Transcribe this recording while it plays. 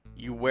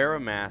You wear a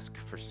mask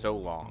for so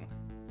long,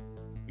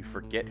 you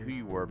forget who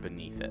you were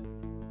beneath it.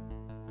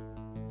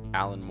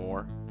 Alan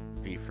Moore,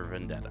 V for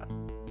Vendetta.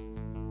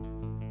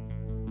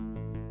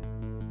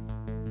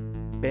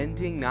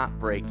 Bending Not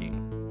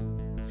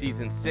Breaking,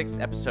 Season 6,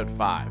 Episode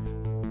 5,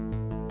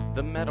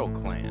 The Metal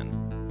Clan.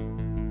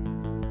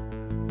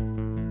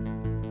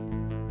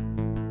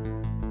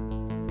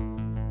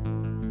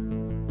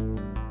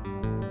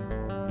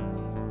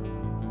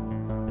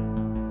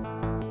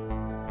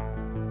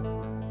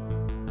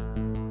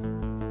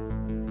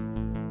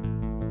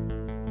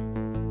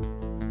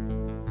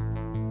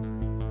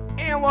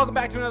 And welcome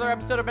back to another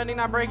episode of Bending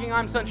Not Breaking.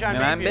 I'm Sunshine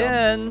And I'm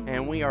Mayfield. Ben.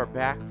 And we are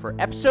back for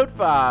Episode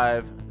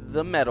 5,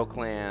 The Metal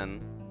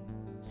Clan.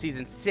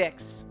 Season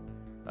 6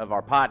 of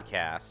our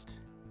podcast.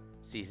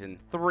 Season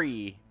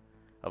 3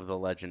 of The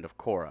Legend of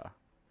Korra.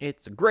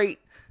 It's a great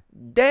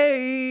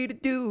day to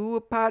do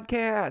a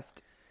podcast.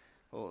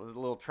 A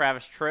little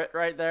Travis Tritt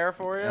right there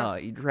for you. Oh,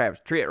 you Travis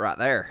Tritt right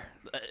there.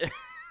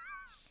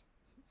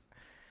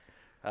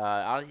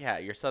 Yeah,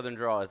 your southern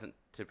drawl isn't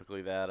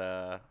typically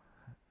that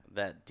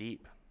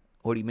deep.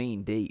 What do you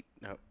mean deep?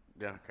 No,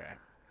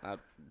 okay.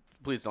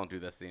 Please don't do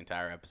this the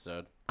entire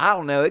episode. I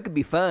don't know. It could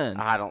be fun.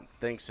 I don't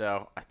think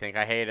so. I think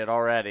I hate it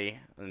already,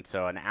 and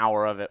so an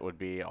hour of it would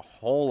be a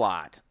whole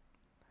lot.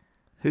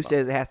 Who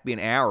says it has to be an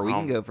hour? We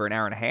can go for an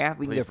hour and a half.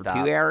 We can go for 2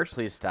 hours.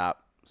 Please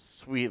stop.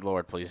 Sweet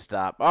Lord, please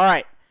stop. All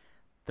right.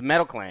 The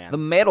Metal Clan. The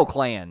Metal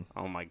Clan.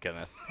 Oh, my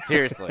goodness.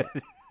 Seriously.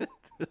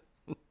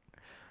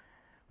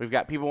 We've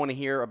got people want to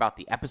hear about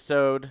the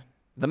episode.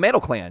 The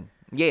Metal Clan.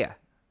 Yeah.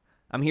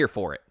 I'm here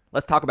for it.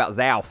 Let's talk about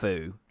Zhao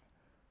Fu.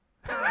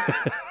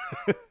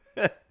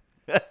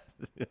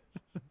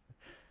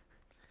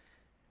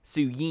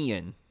 Su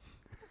Yin.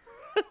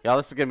 Y'all,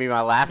 this is going to be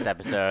my last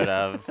episode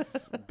of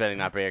Bending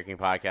Not Breaking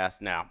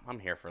podcast. No, I'm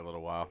here for a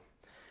little while.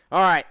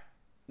 All right.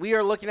 We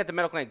are looking at the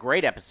Metal Clan.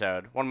 Great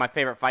episode. One of my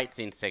favorite fight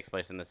scenes takes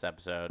place in this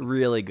episode.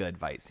 Really good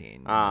fight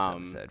scene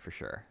in this episode, for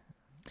sure.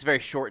 It's very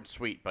short and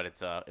sweet, but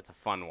it's a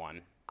fun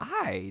one.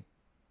 I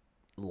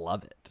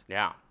love it.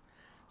 Yeah.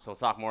 So we'll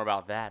talk more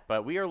about that.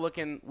 But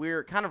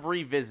we're kind of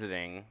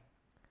revisiting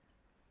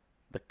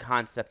the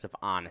concept of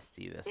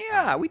honesty this time.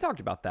 Yeah, we talked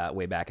about that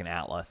way back in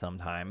Atlas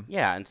sometime.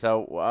 Yeah, and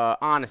so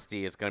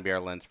honesty is going to be our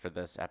lens for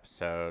this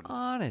episode.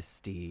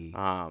 Honesty.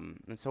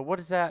 And so what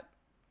does that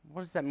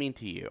mean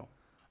to you?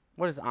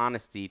 What is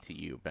honesty to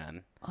you,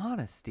 Ben?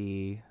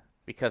 Honesty.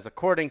 Because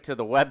according to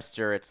the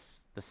Webster,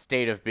 it's the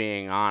state of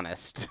being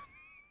honest.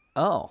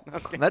 Oh,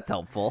 Okay. That's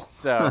helpful.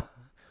 So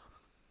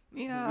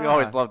Yeah. we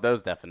always love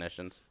those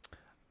definitions.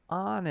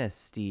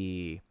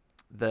 Honesty.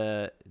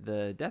 The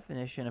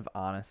definition of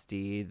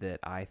honesty that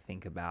I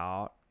think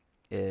about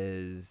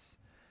is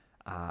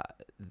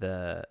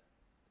the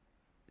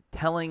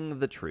telling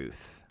the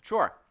truth.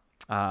 Sure.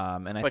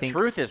 And I But think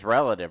truth is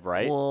relative,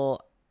 right?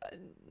 Well,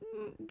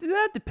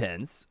 that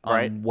depends on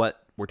Right.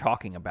 what we're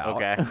talking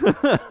about.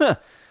 Okay.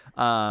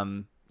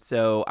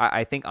 So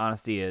I think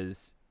honesty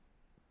is,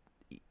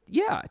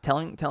 yeah,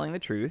 telling the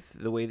truth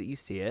the way that you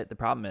see it. The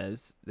problem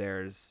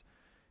is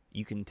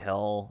you can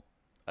tell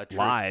A truth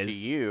lies to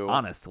you.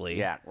 honestly.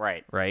 Yeah,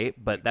 right. Right?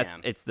 But You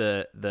can. it's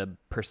the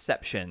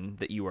perception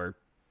that you are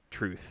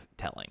truth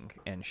telling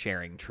and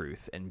sharing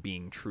truth and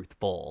being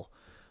truthful.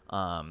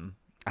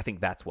 I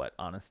think that's what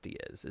honesty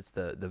is. It's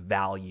the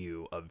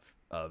value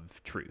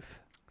of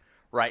truth.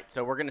 Right.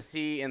 So we're going to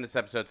see in this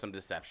episode some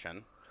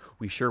deception.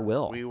 We sure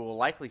will. We will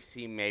likely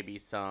see maybe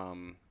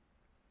some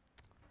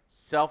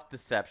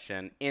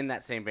self-deception in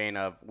that same vein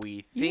of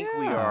we think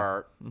we Yeah.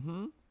 are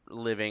Mm-hmm.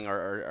 living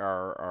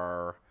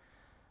or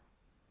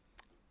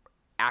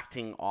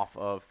acting off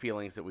of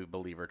feelings that we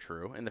believe are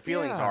true, and the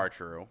feelings Yeah. are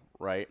true,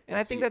 right? And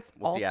I think that's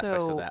we'll see aspects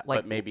also, of that, like,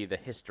 but maybe the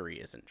history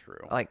isn't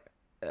true. Like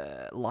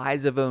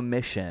lies of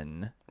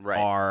omission Right.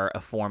 are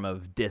a form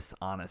of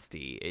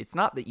dishonesty. It's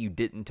not that you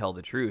didn't tell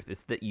the truth.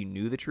 It's that you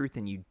knew the truth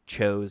and you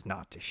chose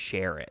not to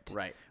share it.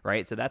 Right.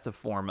 Right. So that's a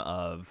form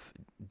of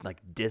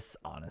like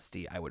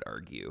dishonesty, I would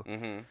argue.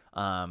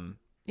 Mm-hmm.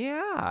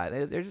 Yeah.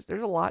 There's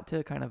a lot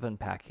to kind of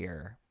unpack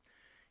here.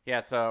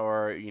 Yeah. So,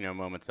 or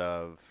moments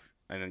of,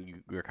 I know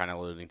you were kind of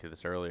alluding to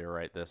this earlier,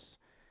 right?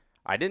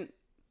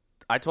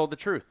 I told the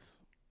truth,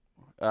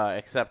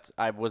 except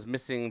I was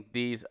missing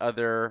these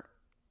other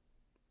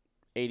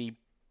 80%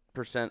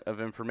 of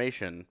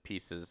information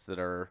pieces that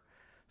are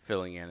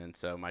filling in, and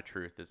so my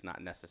truth is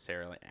not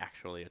necessarily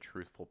actually a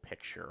truthful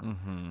picture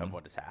of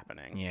what is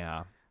happening.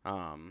 Yeah.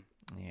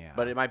 Yeah.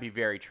 But it might be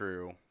very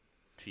true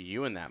to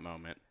you in that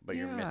moment, but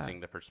you're Yeah. missing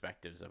the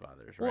perspectives of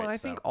others, right? Well, and I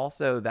think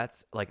also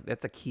that's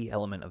a key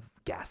element of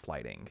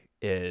gaslighting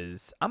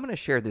is I'm going to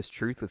share this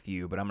truth with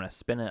you, but I'm going to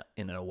spin it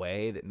in a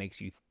way that makes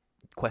you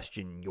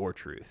question your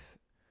truth,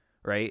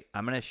 right?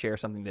 I'm going to share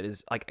something that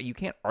is like, you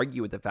can't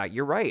argue with the fact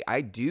you're right.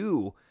 I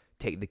do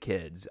take the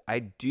kids. I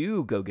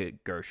do go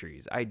get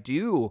groceries. I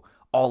do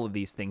all of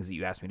these things that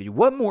you asked me to do.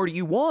 What more do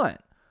you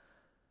want?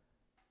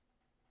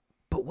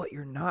 But what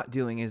you're not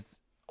doing is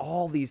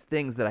all these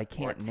things that I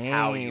can't it's name,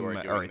 how you are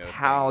or doing it's those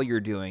how things. you're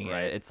doing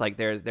Right. it. It's like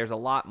there's a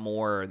lot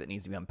more that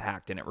needs to be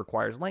unpacked, and it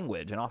requires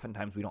language, and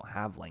oftentimes we don't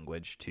have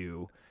language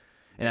to,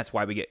 and that's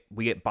why we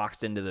get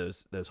boxed into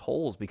those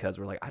holes, because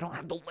we're like, I don't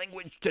have the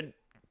language to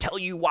tell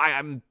you why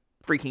I'm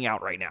freaking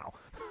out right now.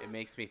 It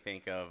makes me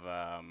think of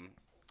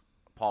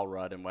Paul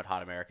Rudd in Wet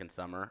Hot American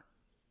Summer,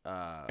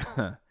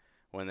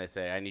 when they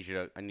say, I need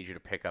you to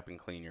pick up and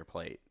clean your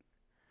plate,"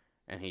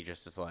 and he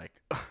just is like,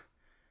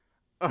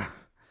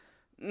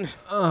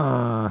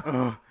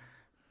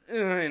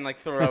 and like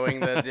throwing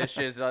the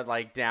dishes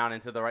like down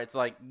into the right. It's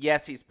like,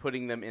 yes, he's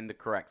putting them in the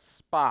correct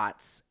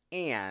spots,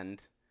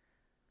 and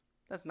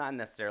that's not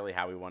necessarily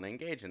how we want to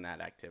engage in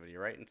that activity,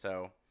 right? And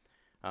so,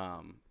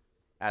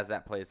 as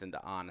that plays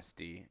into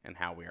honesty and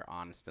how we are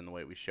honest in the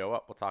way we show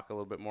up, we'll talk a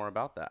little bit more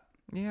about that.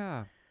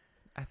 Yeah,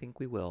 I think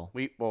we will.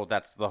 Well,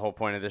 that's the whole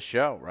point of this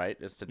show, right?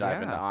 Is to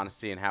dive into Yeah.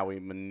 honesty and how we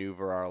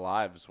maneuver our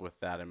lives with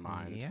that in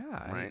mind.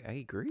 Yeah, right? I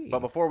agree. But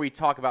before we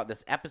talk about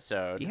this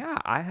episode, Yeah,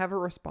 I have a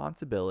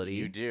responsibility.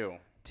 you do.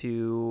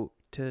 to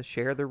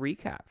share the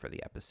recap for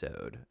the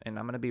episode, and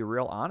I'm going to be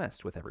real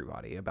honest with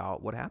everybody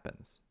about what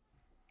happens.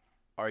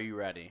 Are you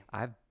ready?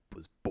 I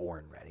was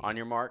born ready. On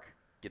your mark,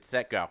 get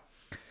set, go.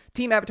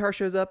 Team Avatar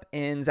shows up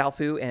in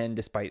Zalfu, and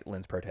despite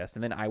Lin's protest,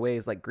 and then Aiwei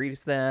is like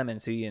greets them, and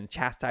Suyin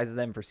chastises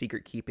them for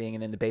secret keeping,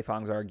 and then the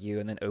Beifongs argue,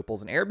 and then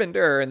Opal's an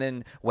airbender, and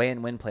then Wei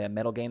and Wen play a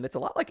metal game that's a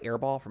lot like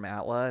Airball from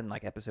Atla in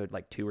like episode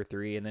like 2 or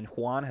 3, and then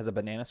Huan has a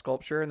banana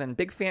sculpture, and then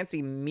Big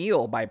Fancy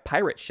Meal by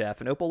Pirate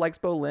Chef, and Opal likes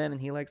Bolin, and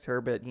he likes her,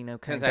 but kind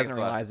of doesn't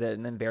realize it,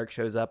 and then Varric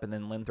shows up, and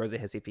then Lin throws a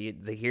hissy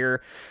fit.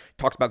 Zahir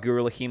talks about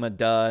Guru Lahima,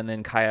 and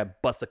then Kaya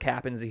busts a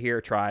cap, and Zahir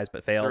tries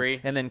but fails,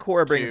 3, and then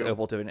Korra brings 2,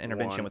 Opal to an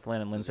intervention 1, with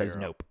Lin, and Lin says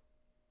 0. nope.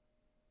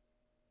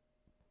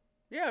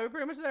 Yeah, we're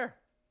pretty much there.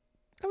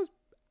 That was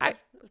It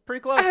was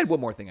pretty close. I had one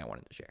more thing I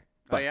wanted to share.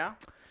 Oh, But, yeah?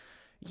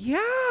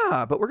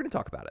 yeah, but we're going to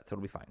talk about it, so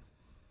it'll be fine.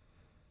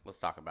 Let's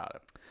talk about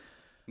it.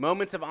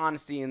 Moments of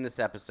honesty in this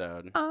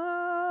episode.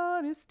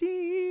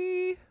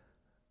 Honesty.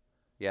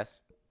 Yes?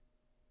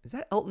 Is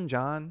that Elton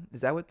John?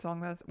 Is that what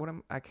song that's?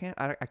 I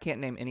can't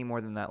name any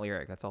more than that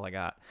lyric. That's all I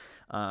got.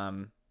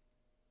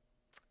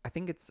 I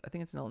think it's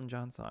an Elton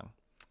John song.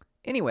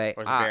 Anyway,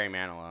 Or is it Barry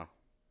Manilow?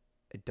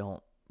 I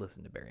don't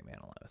listen to Barry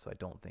Manilow, so I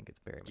don't think it's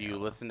Barry Manilow. Do you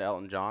listen to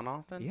Elton John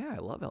often? Yeah, I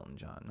love Elton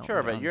John. Elton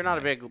Sure, but John's you're not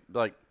a my- big,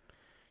 like,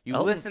 you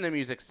Elton- listen to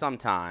music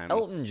sometimes.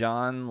 Elton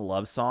John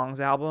Love Songs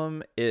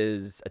album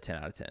is a 10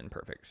 out of 10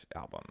 perfect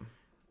album.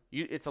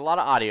 It's a lot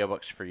of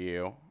audiobooks for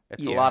you.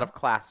 It's a Yeah. lot of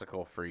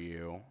classical for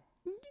you.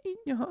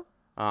 Uh-huh.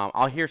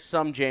 I'll hear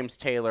some James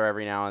Taylor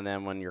every now and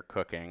then when you're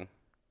cooking.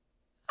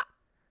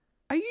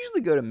 I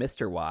usually go to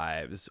Mr.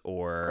 Wives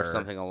or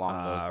something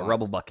along those lines.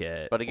 Rubble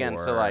Bucket. But again,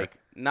 so or- like,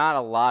 not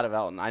a lot of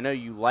Elton. I know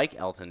you like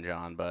Elton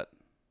John, but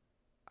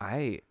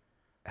I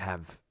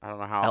have I don't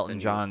know how Elton often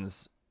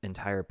John's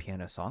entire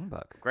piano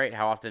songbook. Great.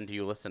 How often do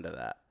you listen to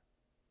that?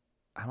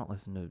 I don't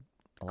listen to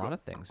a lot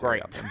of things Great.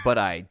 very often, but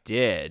I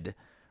did.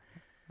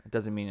 It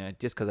doesn't mean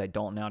just because I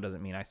don't now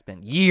doesn't mean I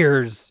spent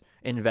years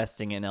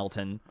investing in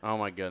Elton. Oh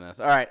my goodness.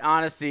 All right,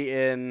 honesty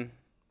in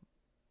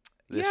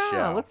this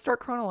show. Let's start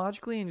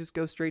chronologically and just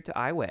go straight to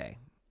Aiwei.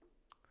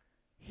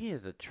 He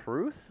is a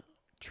truth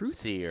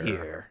Truth-seer.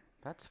 seer.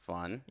 That's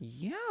fun.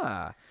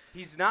 Yeah.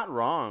 He's not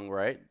wrong,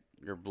 right?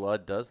 Your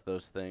blood does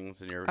those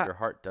things, and your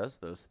heart does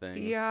those things.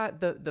 Yeah,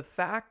 the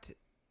fact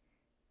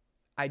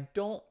I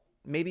don't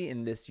maybe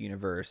in this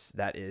universe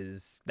that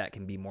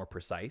can be more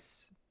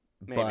precise,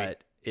 Maybe.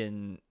 but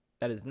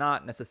that is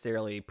not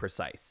necessarily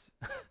precise.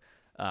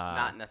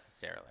 Not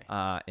necessarily.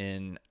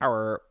 In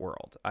our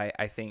world,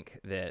 I think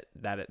that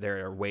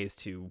there are ways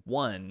to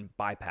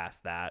bypass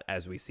that,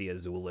 as we see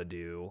Azula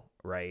do,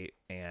 right,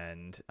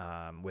 and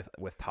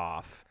with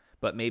Toph.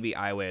 But maybe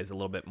Aiwei is a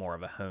little bit more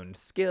of a honed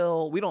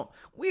skill. We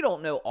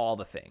don't know all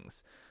the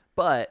things,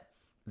 but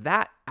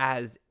that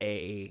as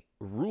a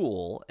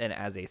rule and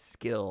as a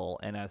skill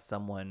and as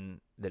someone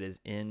that is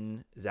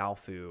in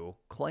Zalfu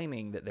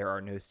claiming that there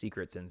are no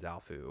secrets in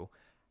Zalfu,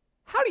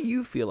 how do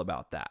you feel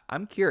about that?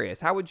 I'm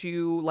curious. How would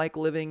you like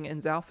living in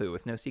Zalfu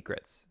with no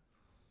secrets?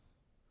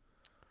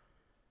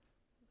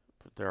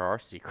 But there are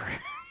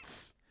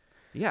secrets.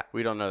 Yeah.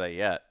 We don't know that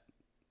yet.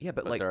 Yeah,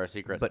 but there are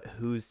secrets. But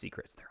whose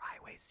secrets? They're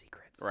Aiwei's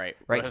secrets. Right.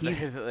 Right.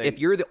 But If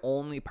you're the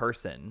only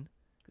person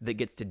that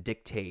gets to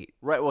dictate.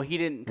 Right. Well, he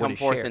didn't what come is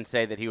forth shared. and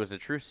say that he was a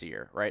true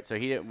seer, right? So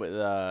he didn't.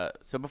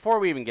 So before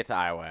we even get to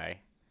Aiwei,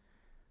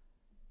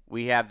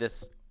 we have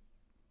this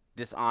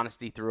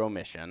dishonesty through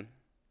omission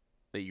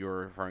that you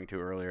were referring to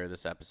earlier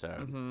this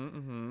episode.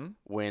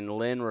 When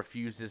Lin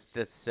refuses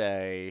to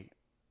say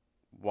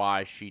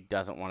why she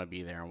doesn't want to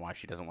be there and why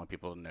she doesn't want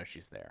people to know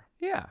she's there.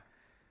 Yeah.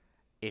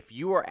 If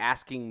you are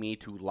asking me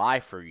to lie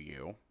for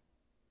you,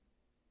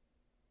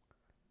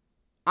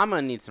 I'm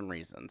going to need some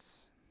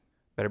reasons,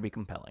 Better be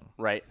compelling.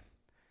 right?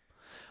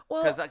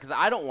 Well, Because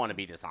I don't want to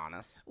be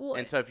dishonest. Well,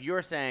 and so if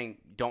you're saying,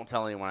 don't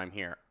tell anyone I'm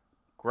here,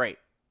 great.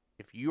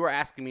 If you are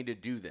asking me to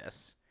do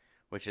this,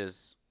 which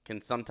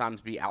can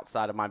sometimes be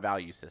outside of my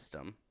value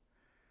system,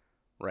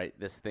 right?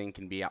 This thing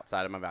can be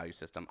outside of my value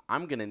system.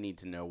 I'm going to need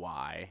to know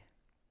why.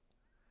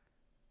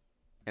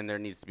 And there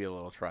needs to be a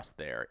little trust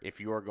there if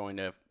you are going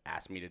to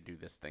ask me to do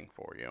this thing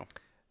for you.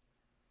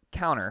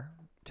 Counter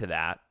to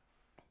that,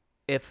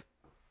 if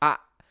I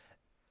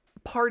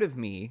part of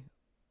me,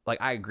 like,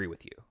 I agree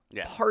with you.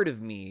 Yeah. Part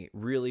of me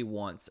really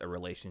wants a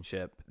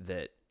relationship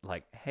that,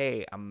 like,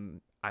 hey,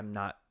 I'm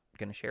not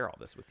gonna share all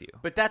this with you.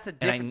 But that's a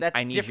different. That's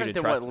I need you different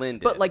to than what trust me. Lynn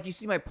did. But, like, you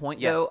see my point,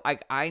 Yes. though. I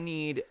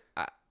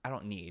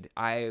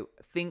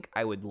think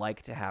I would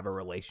like to have a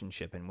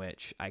relationship in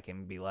which I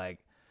can be like,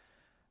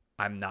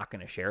 I'm not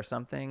going to share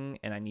something,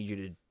 and I need you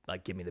to,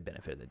 like, give me the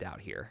benefit of the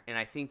doubt here. And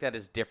I think that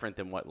is different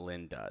than what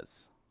Lynn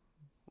does,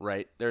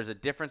 right? There's a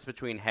difference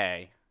between,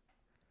 hey,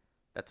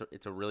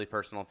 it's a really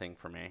personal thing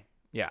for me.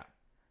 Yeah.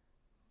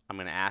 I'm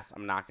going to ask.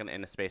 I'm not going to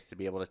in a space to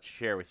be able to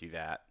share with you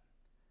that.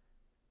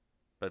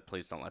 But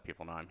please don't let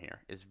people know I'm here.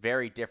 Is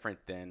very different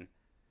than,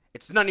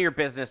 it's none of your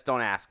business.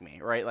 Don't ask me,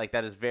 right? Like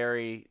that's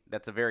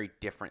a very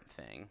different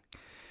thing.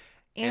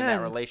 And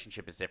that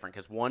relationship is different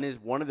because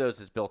one of those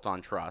is built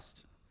on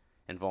trust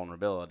and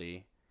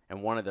vulnerability,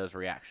 and one of those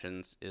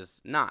reactions is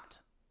not,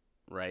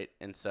 right?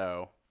 And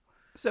so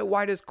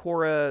why does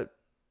Cora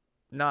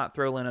not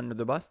throw Lynn under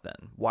the bus then?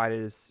 Why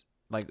does,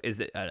 like, is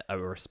it a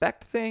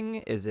respect thing?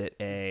 Is it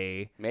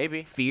a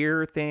maybe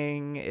fear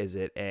thing? Is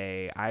it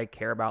a I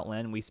care about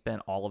Lynn? We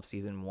spent all of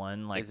season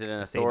 1 like is it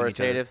an saving each other's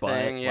authoritative butt?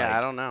 thing? Yeah, Like,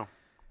 I don't know.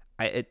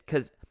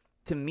 Because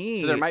to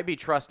me, So there might be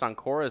trust on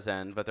Cora's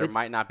end, but there It's-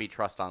 might not be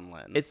trust on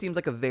Lynn's. it seems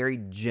like a very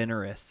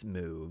generous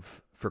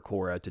move for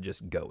Cora to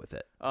just go with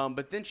it.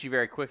 But then she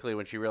very quickly,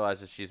 when she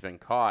realizes she's been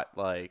caught,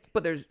 like.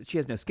 But she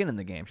has no skin in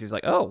the game. She's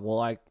like, oh, well,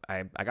 I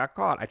got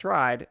caught. I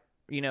tried.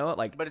 You know,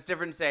 like. But it's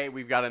different to say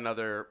we've got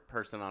another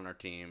person on our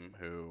team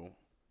who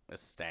is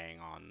staying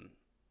on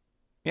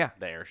the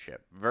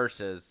airship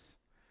versus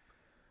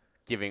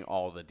giving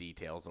all the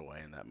details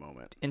away in that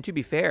moment. And to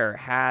be fair,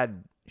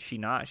 had she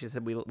not, she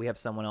said we have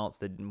someone else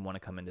that didn't want to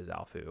come into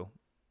Zalfu,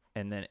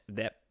 and then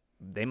that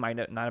they might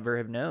not ever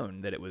have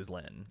known that it was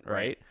Lynn,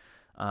 right?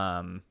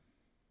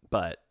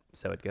 But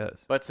so it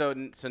goes. But so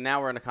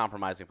now we're in a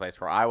compromising place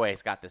where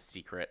Iway's got this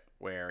secret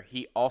where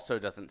he also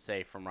doesn't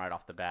say from right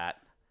off the bat,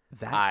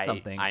 That's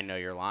something I know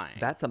you're lying.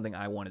 That's something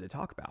I wanted to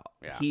talk about.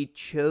 Yeah. He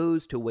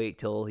chose to wait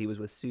till he was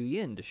with Su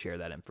Yin to share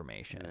that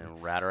information.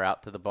 And rat her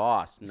out to the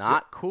boss.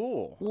 Not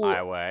cool,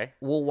 Iway.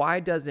 Well, why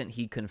doesn't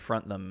he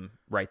confront them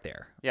right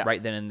there? Yeah.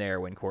 Right then and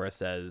there when Cora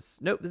says,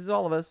 nope, this is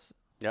all of us.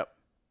 Yep.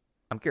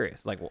 I'm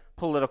curious. Like,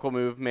 Political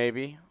move,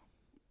 maybe.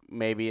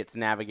 Maybe it's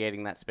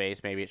navigating that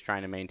space. Maybe it's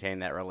trying to maintain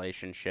that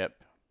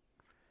relationship.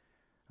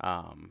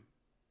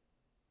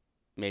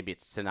 Maybe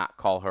it's to not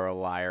call her a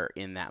liar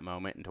in that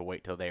moment and to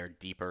wait till they are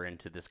deeper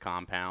into this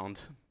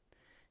compound,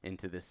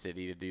 into this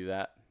city to do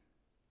that.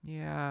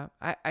 yeah,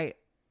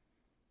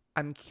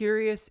 I'm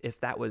curious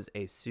if that was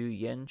a Su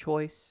Yin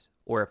choice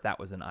or if that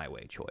was an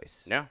Iway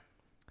choice. Yeah.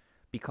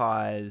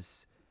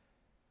 Because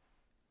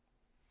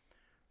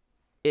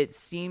it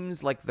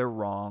seems like the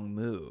wrong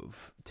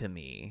move to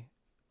me,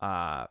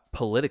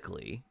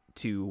 politically,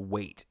 to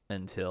wait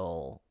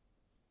until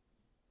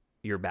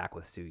you're back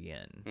with Su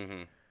Yin.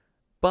 Mm-hmm.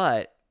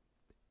 But,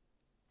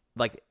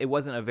 like, it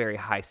wasn't a very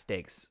high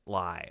stakes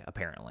lie,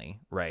 apparently,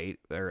 right?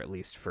 Or at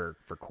least for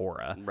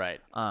Cora. Right.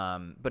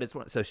 But it's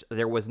so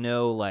there was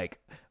no, like,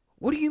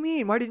 what do you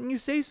mean? Why didn't you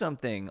say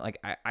something? Like,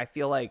 I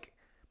feel like,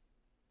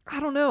 I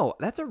don't know.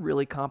 That's a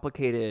really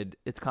complicated.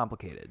 It's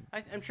complicated.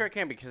 I'm sure it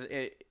can because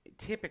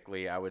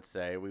typically I would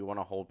say we want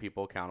to hold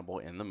people accountable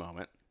in the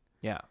moment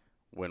Yeah,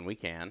 when we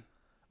can,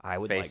 I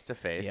would face to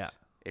face. Yeah.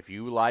 If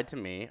you lied to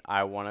me,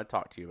 I want to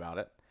talk to you about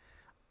it.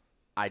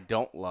 I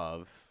don't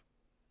love.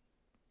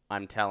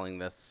 I'm telling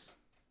this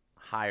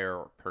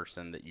higher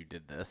person that you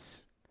did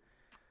this.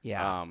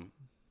 Yeah.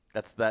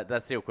 That's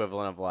the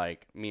equivalent of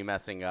like me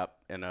messing up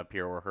in a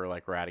peer worker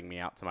like ratting me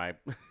out to my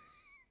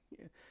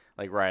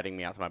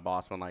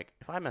boss when like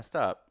if I messed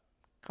up,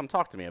 come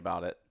talk to me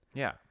about it.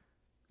 Yeah.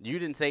 You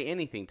didn't say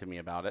anything to me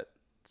about it.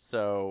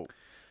 So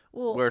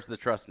Well, where's the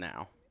trust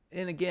now?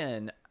 and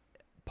again,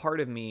 part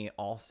of me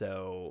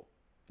also,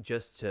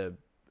 just to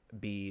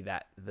be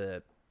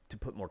to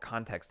put more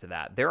context to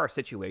that, there are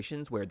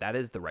situations where that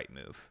is the right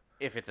move.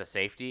 If it's a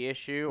safety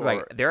issue or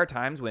Like, there are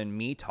times when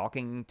me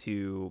talking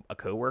to a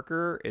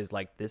coworker is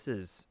like, this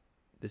is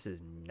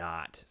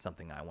not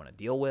something I want to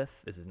deal with.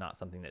 This is not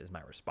something that is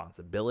my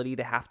responsibility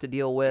to have to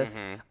deal with.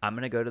 Mhm. I'm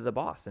going to go to the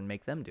boss and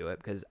make them do it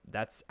because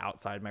that's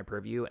outside my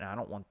purview, and I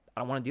don't want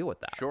to deal with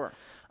that. Sure.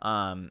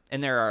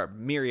 And there are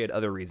myriad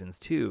other reasons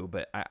too,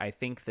 but I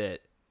think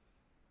that,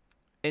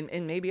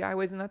 and maybe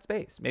Iway's in that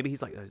space. Maybe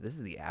he's like, oh, this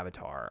is the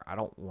Avatar. I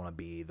don't want to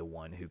be the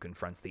one who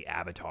confronts the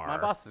Avatar. My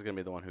boss is going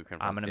to be the one who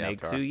confronts I'm going to the make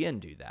Avatar. Su Yin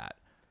do that,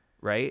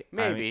 right?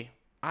 Maybe.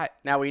 I mean,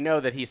 Now we know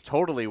that he's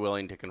totally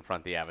willing to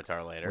confront the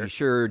Avatar later. we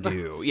sure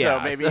do. So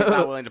Yeah. maybe he's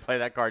not willing to play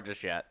that card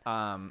just yet.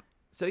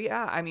 So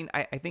yeah, I mean,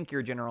 I think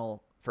your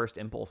general first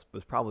impulse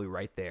was probably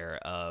right there.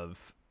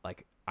 Of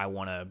like, I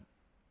want to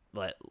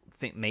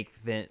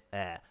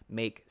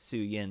make Su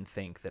Yin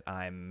think that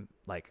I'm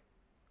like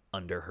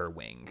under her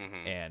wing,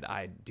 and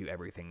I do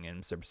everything and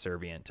am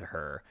subservient to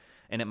her.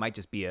 And it might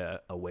just be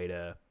a way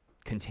to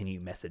continue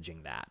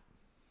messaging that.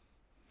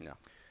 Yeah.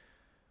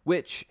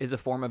 Which is a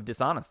form of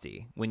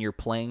dishonesty when you're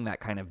playing that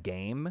kind of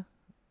game,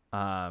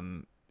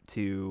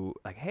 to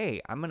like,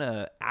 hey, I'm going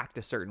to act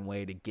a certain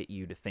way to get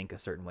you to think a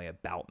certain way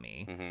about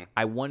me.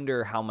 I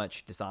wonder how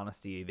much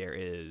dishonesty there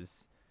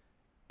is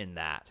in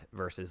that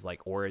versus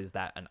like, or is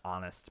that an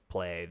honest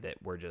play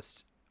that we're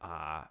just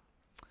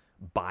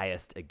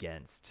biased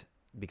against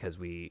because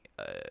we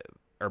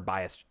are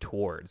biased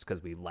towards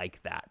because we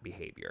like that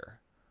behavior.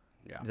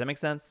 Yeah. Does that make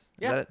sense?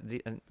 Yeah.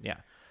 Yeah.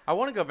 I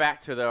want to go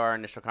back to, though, our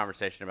initial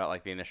conversation about,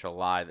 like, the initial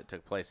lie that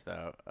took place,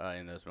 though,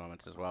 in those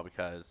moments as well,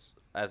 because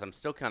as I'm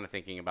still kind of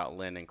thinking about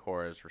Lynn and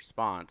Cora's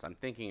response, I'm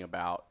thinking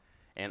about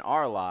in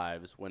our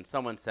lives when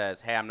someone says,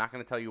 hey, I'm not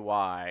going to tell you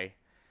why,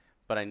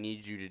 but I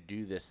need you to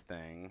do this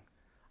thing.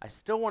 I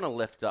still want to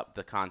lift up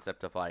the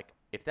concept of, like,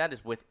 if that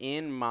is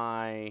within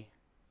my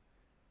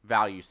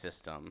value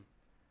system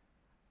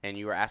and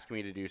you are asking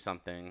me to do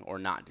something or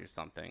not do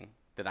something,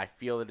 that I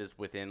feel it is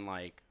within,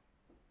 like,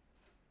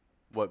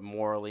 what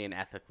morally and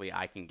ethically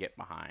I can get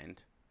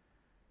behind,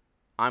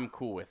 I'm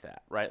cool with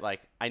that, right? Like,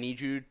 I need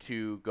you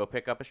to go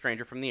pick up a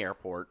stranger from the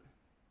airport,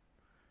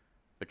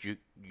 but you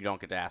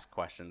don't get to ask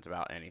questions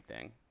about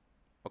anything.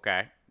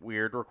 Okay,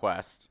 weird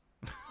request.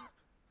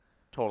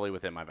 Totally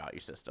within my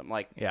value system.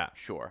 Like, Yeah.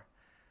 sure.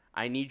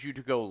 I need you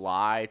to go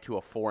lie to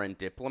a foreign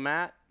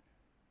diplomat.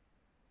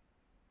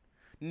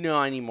 No,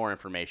 I need more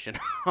information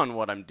on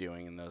what I'm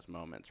doing in those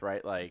moments,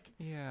 right? Like,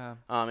 Yeah.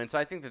 and so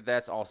I think that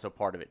that's also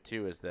part of it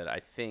too, is that I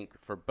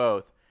think for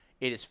both,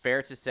 it is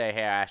fair to say,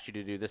 hey, I asked you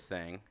to do this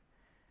thing,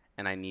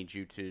 and I need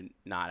you to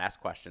not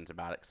ask questions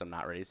about it because I'm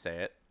not ready to say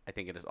it. I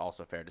think it is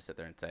also fair to sit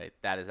there and say,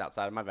 that is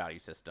outside of my value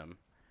system,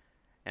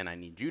 and I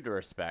need you to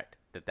respect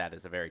that that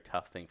is a very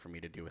tough thing for me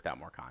to do without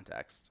more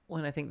context. Well,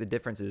 and I think the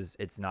difference is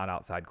it's not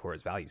outside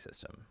Cora's value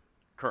system,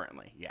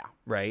 Currently, yeah.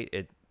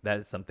 right? That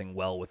is something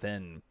well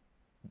within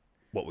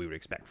what we would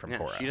expect from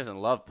Cora. She doesn't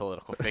love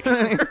political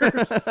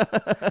figures.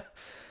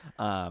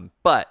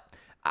 But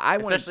I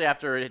want, especially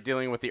after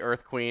dealing with the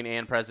Earth Queen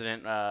and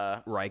President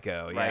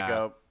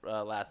Raiko,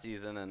 last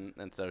season,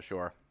 and so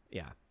sure.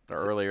 Yeah. Or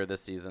earlier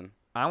this season.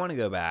 I want to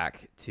go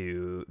back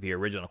to the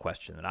original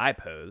question that I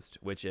posed,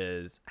 which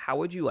is, how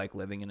would you like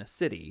living in a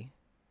city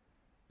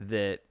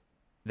there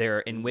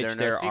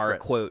are,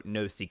 quote,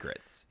 no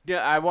secrets? Yeah,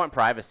 I want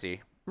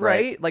privacy.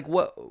 Right? Like,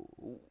 what?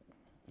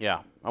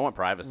 Yeah, I want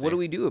privacy. What do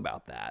we do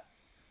about that?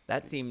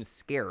 That seems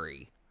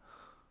scary.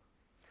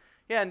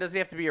 Yeah, and does he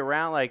have to be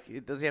around?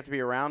 Like, does he have to be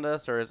around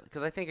us, or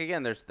because I think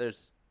again,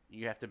 there's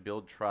you have to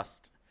build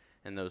trust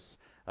in those.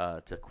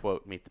 To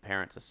quote Meet the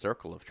Parents, a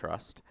circle of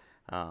trust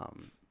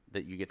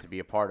that you get to be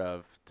a part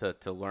of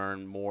to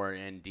learn more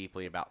and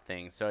deeply about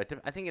things. So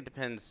I think it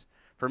depends.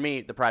 For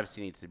me, the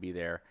privacy needs to be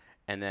there,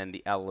 and then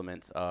the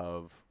elements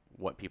of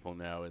what people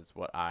know is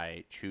what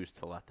I choose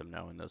to let them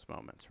know in those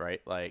moments,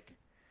 right? Like,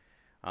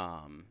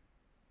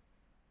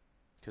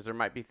 because there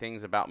might be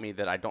things about me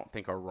that I don't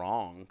think are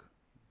wrong,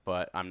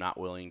 but I'm not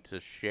willing to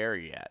share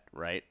yet,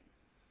 right?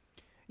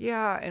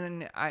 Yeah,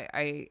 and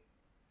I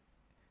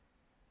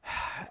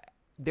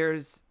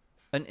there's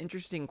an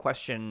interesting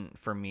question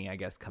for me, I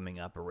guess, coming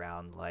up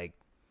around like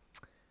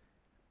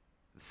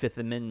Fifth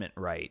Amendment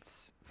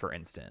rights, for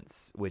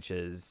instance, which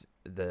is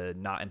the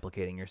not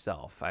implicating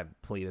yourself. I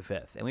plead the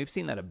Fifth. And we've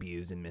seen that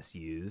abused and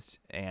misused.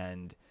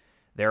 And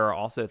there are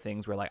also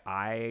things where like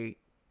I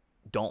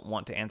don't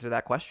want to answer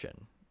that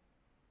question.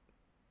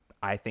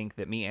 I think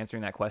that me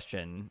answering that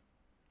question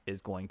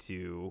is going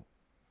to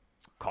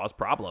cause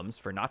problems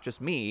for not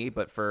just me,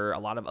 but for a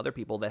lot of other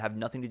people that have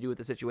nothing to do with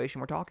the situation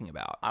we're talking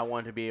about. I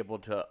want to be able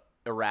to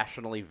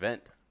irrationally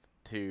vent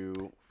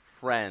to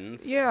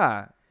friends.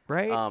 Yeah,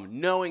 right?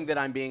 Knowing that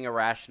I'm being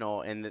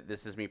irrational and that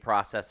this is me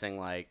processing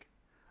like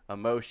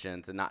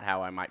emotions and not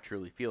how I might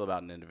truly feel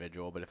about an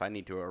individual. But if I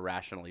need to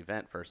irrationally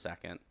vent for a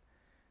second,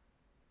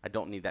 I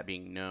don't need that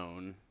being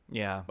known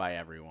by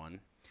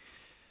everyone.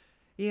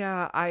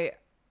 Yeah,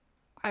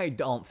 I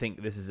don't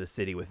think this is a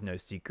city with no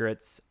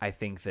secrets. I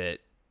think that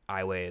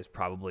Aiwei is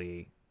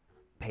probably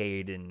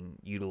paid and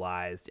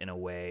utilized in a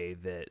way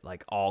that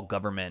like all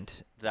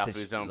government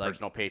Zafu's own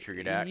personal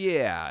Patriot Act.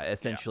 Yeah,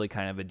 essentially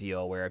kind of a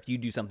deal where if you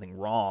do something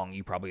wrong,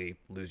 you probably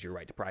lose your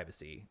right to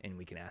privacy, and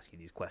we can ask you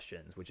these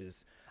questions, which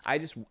is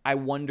I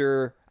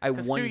wonder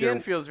Su Yin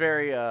feels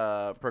very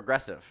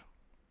progressive.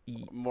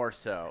 More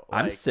so.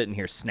 I'm sitting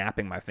here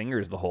snapping my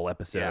fingers the whole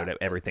episode at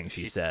everything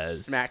she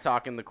says. Smack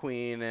talking the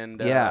queen and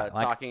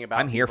talking about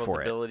I'm here people's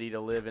for ability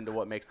to live into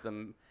what makes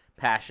them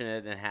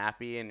passionate and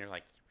happy, and you're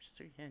like,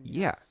 Su Yin,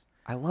 yes.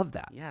 I love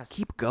that. Yes.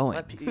 Keep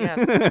going.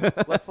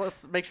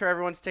 Let's make sure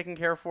everyone's taken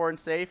care for and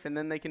safe, and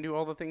then they can do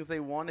all the things they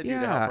want to do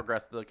to help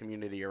progress the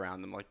community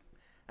around them. Like,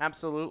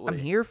 absolutely. I'm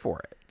here for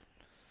it.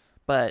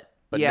 But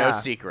no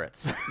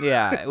secrets.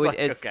 Yeah.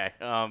 it's okay.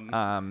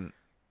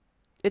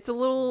 It's a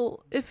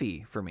little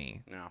iffy for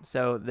me. Yeah.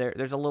 So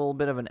there's a little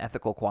bit of an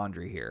ethical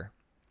quandary here.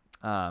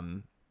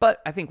 But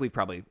I think we've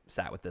probably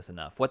sat with this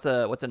enough. What's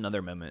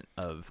another moment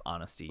of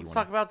honesty? Let's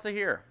talk about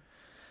Zahir.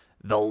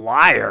 The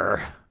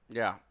liar.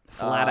 Yeah.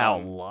 Flat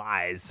out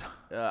lies.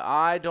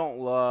 I don't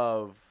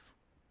love.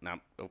 Now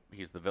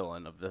he's the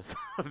villain of this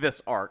of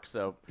this arc.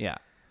 So Yeah.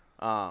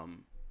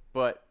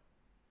 but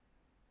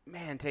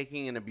man,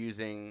 taking and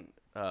abusing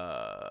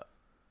a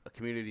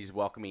community's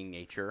welcoming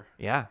nature,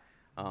 Yeah.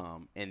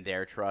 and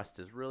their trust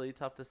is really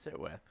tough to sit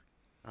with,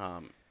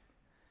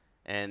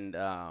 and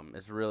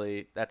it's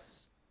really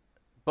that's.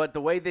 But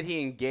the way that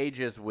he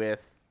engages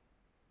with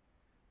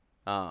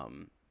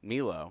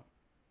Milo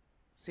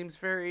seems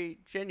very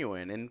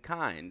genuine and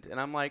kind, and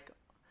I'm like,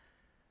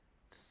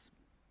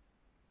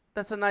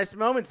 that's a nice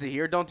moment to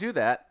hear. Don't do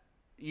that.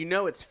 You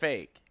know it's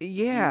fake.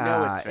 Yeah. You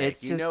know it's fake.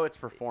 It's You just, know it's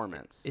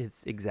performance.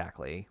 It's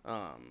exactly.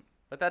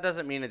 But that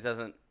doesn't mean it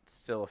doesn't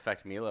still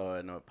affect Milo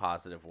in a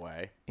positive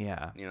way.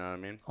 Yeah. You know what I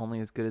mean? Only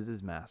as good as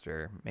his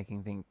master,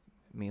 making think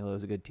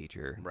Milo's a good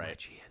teacher. Right.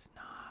 Which he is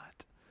not.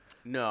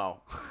 No.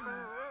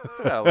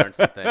 Still gotta learn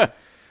some things.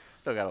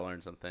 Still gotta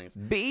learn some things.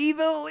 Be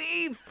the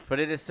leaf. But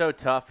it is so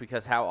tough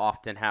because how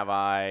often have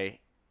I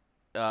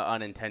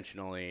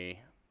unintentionally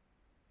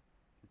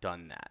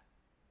done that?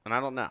 And I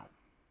don't know.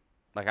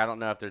 Like, I don't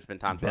know if there's been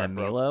times where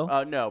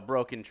Milo? No,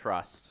 broken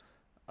trust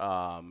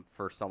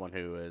for someone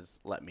who has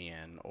let me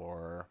in,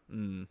 or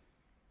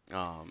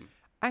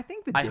I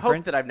think the I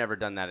difference. hope that I've never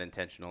done that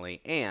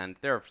intentionally, and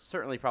there have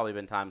certainly probably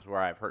been times where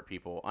I've hurt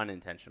people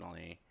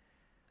unintentionally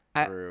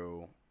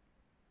through.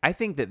 I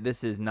think that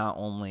this is not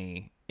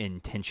only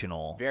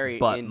intentional, Very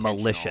but intentional.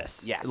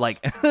 malicious. Yes.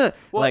 Like,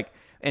 Well,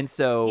 and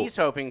so He's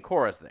hoping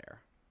Korra's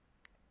there.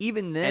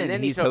 even then, And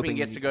then he's hoping he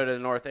gets to go to the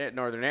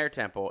Northern Air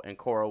Temple, and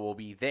Korra will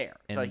be there.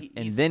 And, So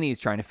and then he's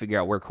trying to figure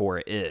out where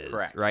Korra is.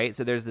 Correct. Right.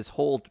 So there's this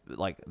whole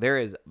there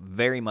is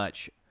very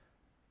much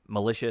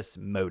malicious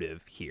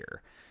motive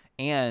here,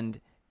 and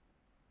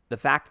the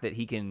fact that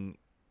he can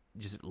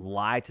just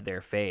lie to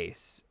their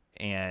face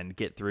and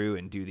get through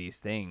and do these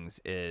things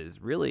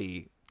is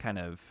really kind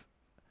of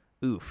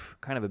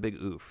a big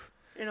oof.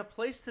 in a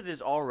place that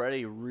is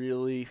already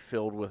really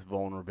filled with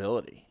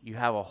vulnerability, you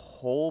have a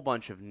whole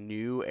bunch of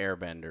new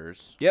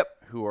airbenders. Yep.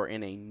 Who are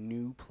in a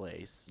new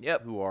place.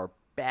 Yep. Who are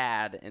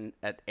bad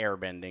at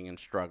airbending and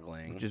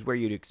struggling. Which is where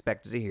you'd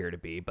expect Zahir to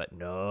be, but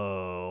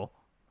no.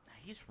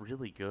 He's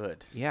really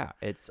good. Yeah,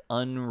 it's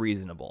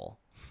unreasonable.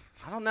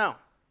 I don't know.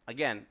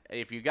 Again,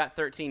 if you got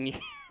 13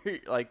 years,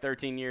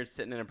 13 years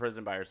sitting in a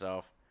prison by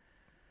yourself,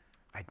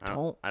 I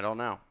don't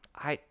know.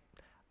 I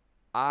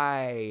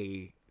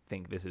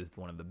think this is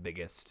one of the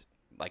biggest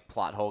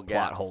Plot hole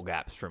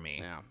gaps for me.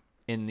 Yeah.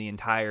 In the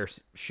entire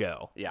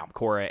show. Yeah.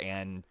 Korra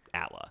and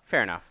Atla.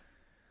 Fair enough.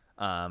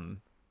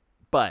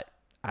 But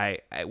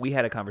we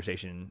had a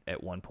conversation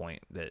at one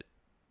point that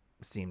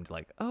seemed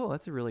like, oh,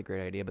 that's a really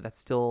great idea, but that's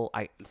still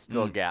It's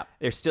still a gap.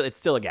 It's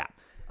still a gap.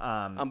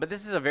 But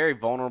this is a very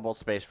vulnerable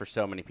space for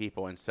so many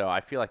people, and so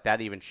I feel like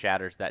that even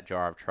shatters that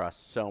jar of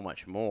trust so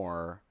much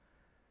more,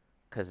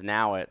 because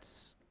now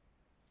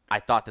I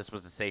thought this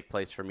was a safe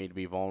place for me to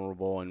be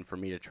vulnerable and for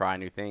me to try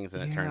new things,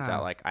 and it turns Yeah.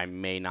 out like I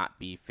may not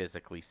be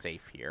physically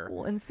safe here.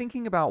 Well, and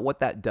thinking about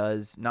what that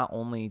does not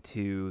only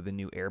to the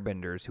new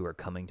airbenders who are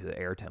coming to the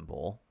air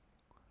temple,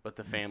 But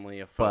the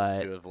family of folks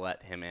But who have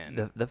let him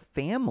in. the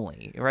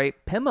family, right?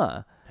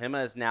 Pima.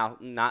 Pima is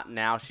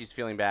now she's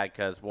feeling bad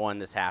because, one,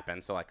 this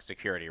happened, so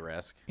security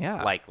risk.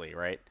 Yeah. Likely,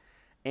 right?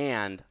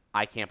 And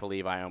I can't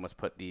believe I almost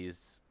put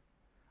these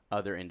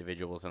other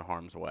individuals in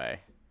harm's way,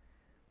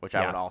 which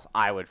Yeah.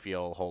 I would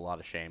feel a whole lot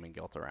of shame and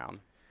guilt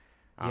around.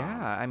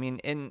 Yeah, I mean,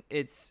 and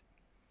it's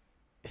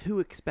who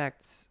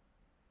expects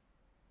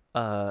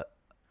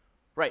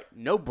Right.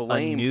 No a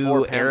blame new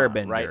for Pima,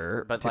 airbender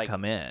right? But to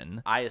come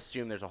in. I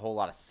assume there's a whole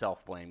lot of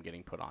self-blame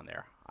getting put on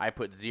there. I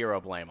put zero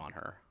blame on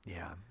her.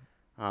 Yeah.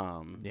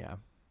 Um, Yeah.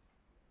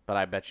 But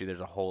I bet you there's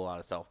a whole lot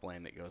of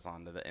self-blame that goes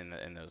on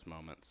in those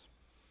moments.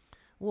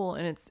 Well,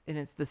 and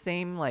it's the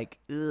same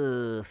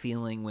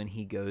feeling when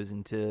he goes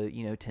into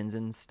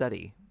Tenzin's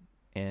study,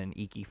 and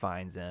Iki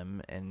finds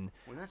him, and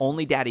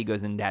only Daddy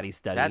goes in Daddy's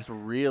study. That's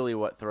really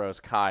what throws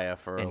Kaya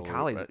for. And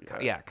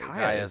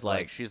Kaya is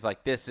like, she's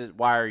like, this is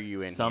why are you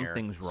in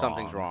something's here? wrong.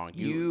 Something's wrong.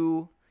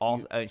 You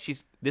also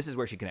this is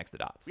where she connects the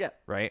dots. Yeah.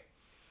 Right.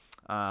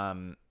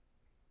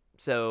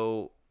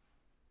 So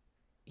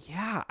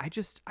yeah,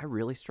 I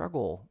really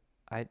struggle.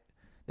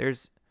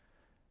 There's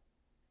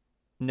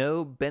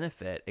no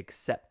benefit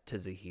except to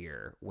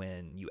Zahir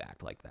when you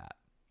act like that.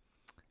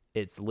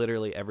 It's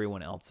literally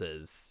everyone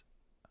else's.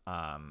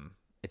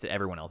 It's at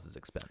everyone else's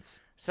expense.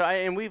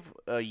 So we've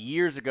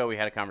years ago we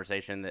had a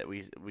conversation that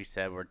we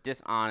said where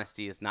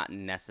dishonesty is not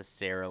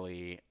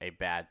necessarily a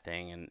bad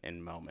thing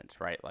in moments,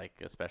 right? Like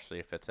especially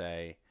if it's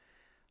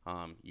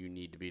you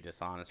need to be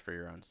dishonest for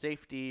your own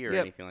safety or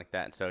anything like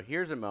that. And so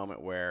here's a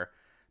moment where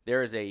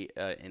there is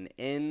an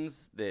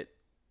ends that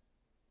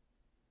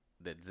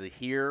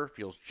Zahir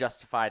feels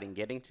justified in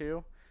getting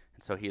to,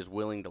 and so he is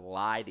willing to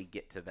lie to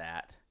get to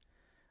that.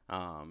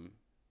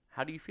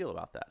 How do you feel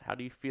about that? How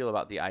do you feel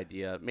about the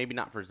idea, maybe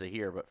not for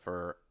Zahir, but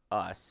for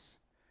us,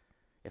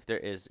 if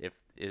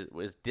it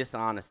was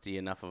dishonesty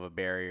enough of a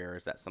barrier,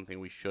 is that something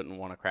we shouldn't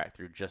want to crack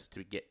through just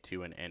to get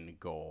to an end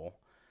goal?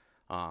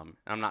 I'm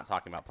not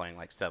talking about playing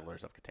like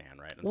Settlers of Catan,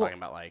 right? I'm Well, talking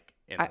about like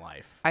in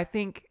life. I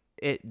think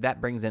that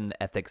brings in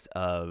the ethics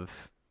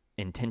of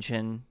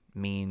intention,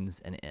 means,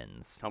 and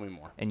ends. Tell me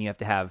more. And you have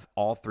to have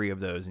all three of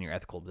those in your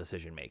ethical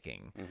decision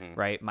making,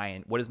 right?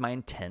 What is my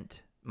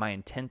intent? My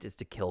intent is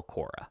to kill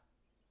Cora.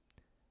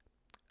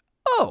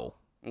 Oh,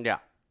 Yeah.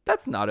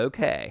 that's not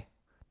okay.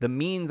 The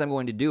means I'm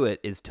going to do it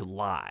is to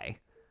lie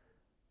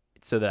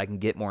so that I can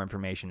get more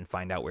information and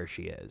find out where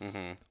she is.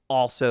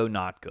 Also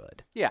not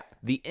good. Yeah.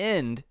 The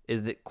end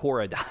is that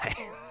Cora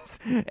dies.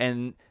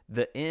 And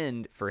the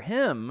end for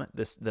him,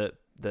 the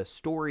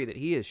story that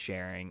he is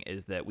sharing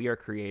is that we are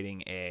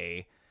creating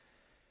a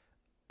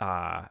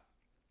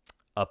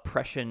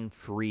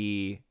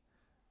oppression-free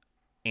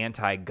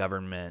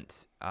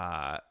anti-government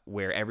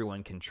where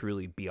everyone can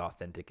truly be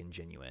authentic and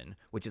genuine,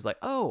 which is like,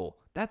 oh,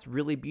 that's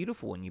really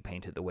beautiful when you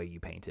paint it the way you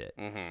paint it.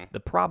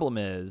 The problem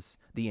is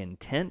the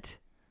intent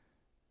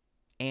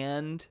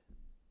and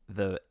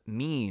the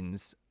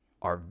means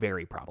are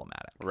very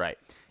problematic. Right.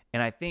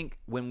 And I think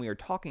when we are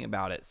talking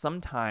about it,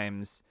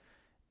 sometimes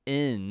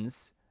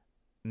ends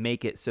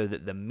make it so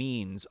that the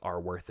means are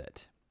worth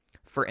it.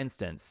 For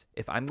instance,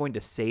 if I'm going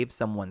to save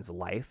someone's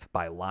life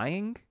by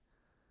lying,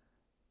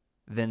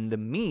 then the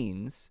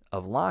means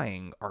of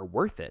lying are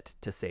worth it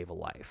to save a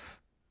life.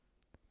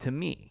 To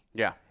me.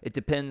 Yeah. It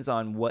depends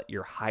on what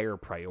your higher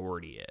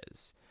priority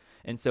is.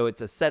 And so it's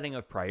a setting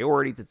of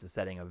priorities, it's a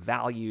setting of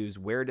values.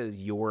 Where does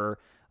your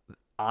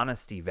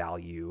honesty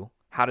value,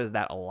 how does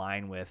that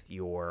align with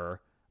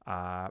your,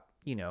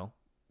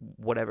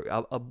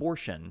 whatever,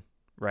 abortion,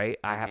 right?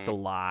 I have to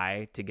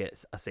lie to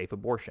get a safe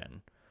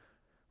abortion,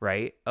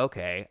 right?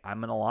 Okay, I'm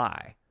going to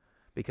lie.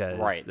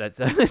 Because that's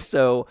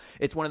so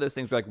it's one of those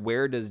things where like,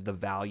 where does the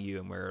value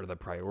and where are the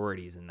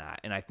priorities in that?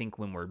 And I think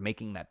when we're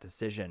making that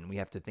decision, we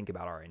have to think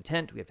about our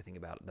intent. We have to think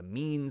about the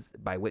means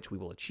by which we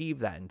will achieve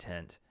that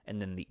intent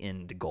and then the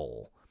end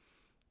goal.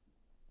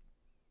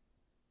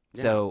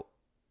 Yeah. So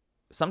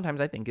sometimes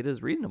I think it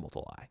is reasonable to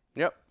lie.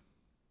 Yep.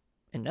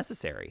 And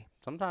necessary.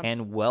 Sometimes.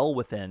 And well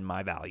within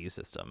my value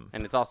system.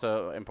 And it's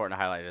also important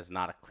to highlight it's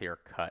not a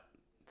clear-cut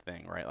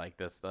thing, right? Like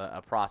this,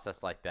 a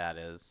process like that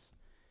is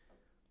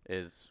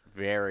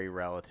very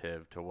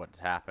relative to what's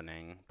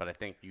happening, but I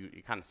think you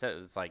kind of said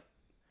it's like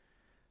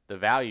the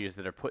values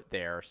that are put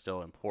there are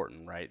still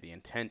important, right? The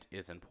intent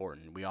is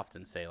important. We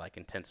often say like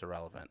intent's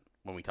irrelevant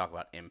when we talk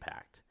about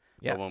impact.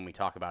 Yeah. But when we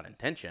talk about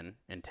intention,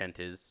 intent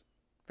is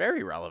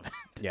very relevant.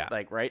 Yeah.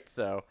 Like, right?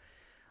 So,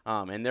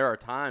 and there are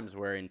times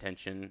where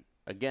intention,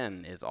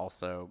 again, is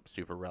also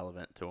super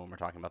relevant to when we're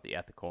talking about the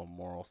ethical and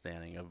moral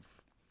standing of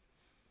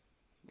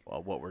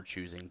what we're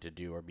choosing to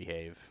do or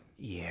behave.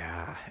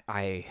 Yeah,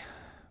 I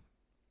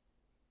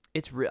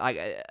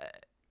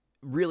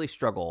really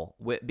struggle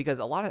with, because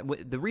a lot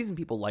of the reason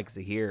people like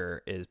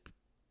Zahir is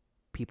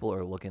people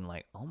are looking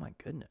like, oh my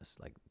goodness,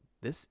 like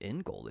this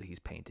end goal that he's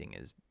painting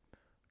is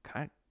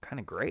kind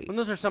of great. And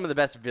those are some of the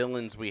best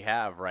villains we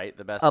have, right?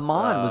 The best.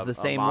 Amon was the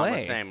same Amon way,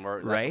 was same,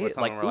 right?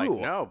 Like, ooh, like,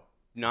 no,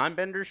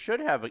 non-benders should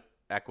have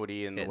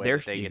equity in the way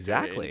that they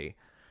exactly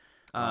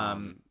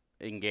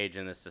engage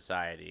in this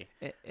society.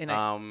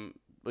 And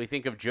we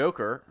think of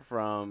Joker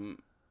from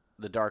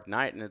The Dark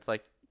Knight, and it's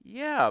like,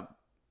 yeah,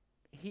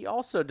 he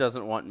also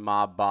doesn't want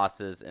mob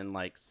bosses and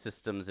like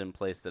systems in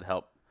place that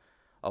help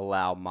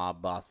allow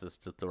mob bosses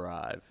to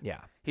thrive. Yeah.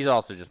 He's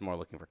also just more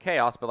looking for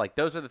chaos, but like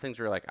those are the things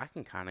where like I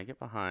can kind of get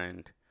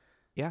behind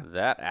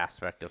that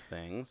aspect of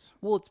things.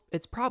 Well,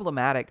 it's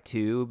problematic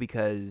too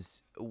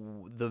because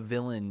the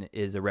villain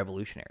is a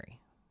revolutionary.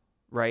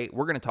 Right?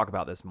 We're going to talk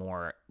about this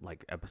more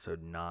like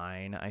episode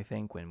 9, I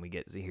think, when we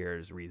get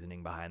Zahir's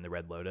reasoning behind the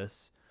Red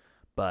Lotus.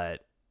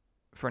 But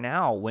for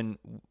now, when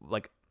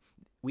like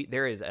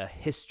there is a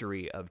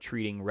history of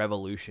treating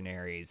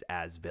revolutionaries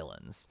as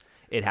villains.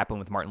 It happened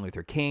with Martin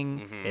Luther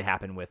King. Mm-hmm. It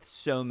happened with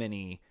so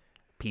many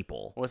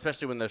people. Well,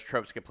 especially when those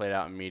tropes get played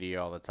out in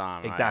media all the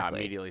time. Exactly. I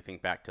immediately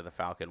think back to the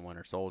Falcon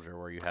Winter Soldier,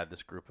 where you had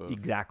this group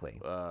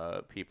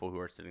of people who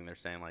are sitting there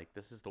saying, like,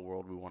 this is the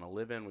world we want to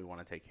live in. We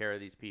want to take care of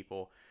these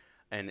people.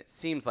 And it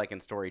seems like in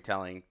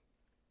storytelling,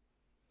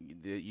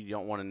 you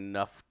don't want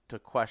enough to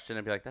question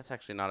and be like, that's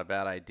actually not a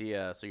bad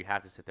idea. So you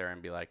have to sit there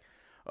and be like,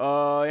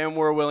 and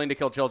we're willing to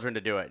kill children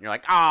to do it. And you're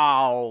like,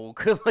 oh,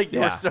 like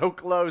you were so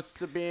close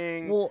to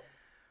being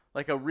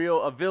like a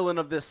villain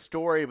of this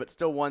story, but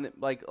still one that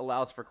like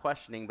allows for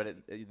questioning. But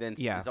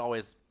it's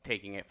always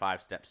taking it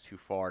 5 steps too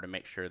far to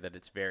make sure that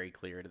it's very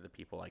clear to the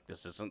people, like,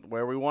 this isn't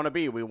where we want to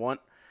be. We want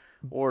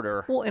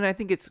order. Well, and I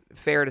think it's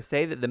fair to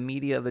say that the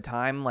media of the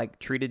time like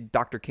treated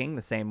Dr. King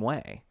the same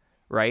way.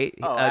 Right?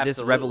 This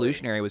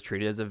revolutionary was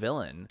treated as a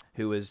villain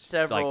who was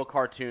several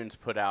cartoons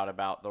put out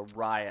about the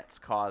riots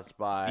caused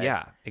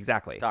by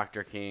exactly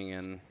Dr.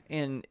 King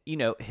and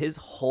his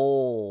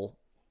whole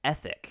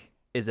ethic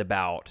is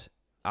about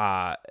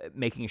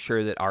making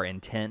sure that our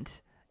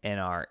intent and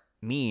our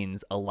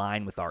means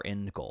align with our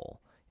end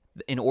goal.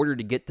 In order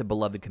to get to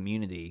beloved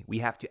community, we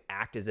have to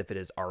act as if it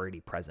is already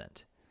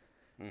present.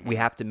 We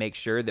have to make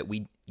sure that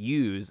we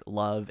use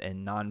love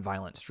and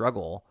nonviolent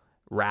struggle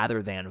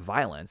rather than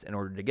violence in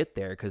order to get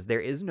there, because there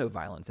is no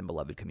violence in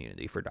Beloved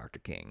Community for Dr.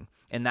 King.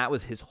 And that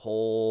was his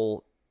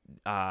whole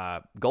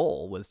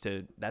goal,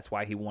 that's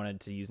why he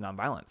wanted to use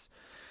nonviolence.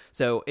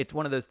 So it's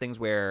one of those things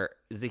where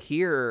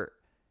Zahir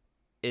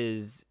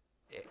is,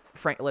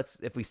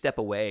 if we step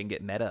away and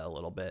get meta a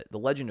little bit, the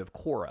Legend of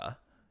Korra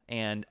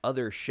and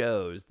other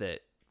shows that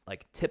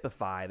like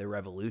typify the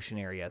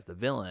revolutionary as the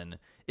villain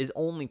is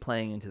only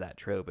playing into that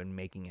trope and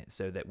making it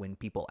so that when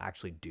people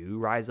actually do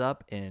rise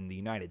up in the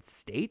United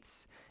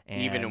States,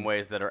 and even in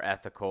ways that are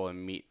ethical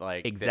and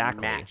that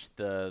match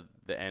the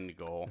end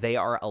goal, they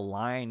are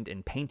aligned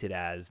and painted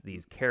as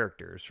these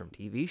characters from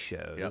TV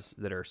shows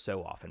that are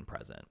so often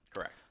present.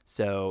 Correct.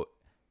 So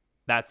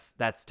that's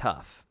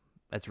tough.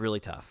 That's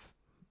really tough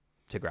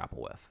to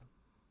grapple with.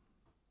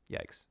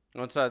 Yikes.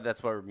 Well, so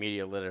that's where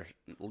media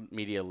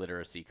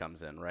literacy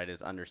comes in, right?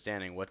 Is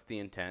understanding what's the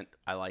intent.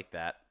 I like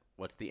that.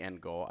 What's the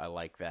end goal? I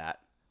like that.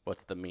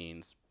 What's the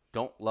means?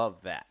 Don't love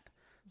that.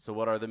 So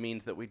what are the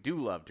means that we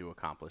do love to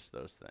accomplish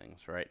those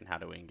things, right? And how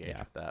do we engage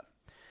with that?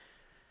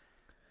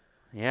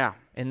 Yeah.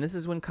 And this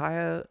is when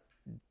Kaya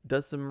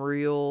does some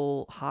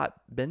real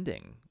hot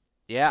bending.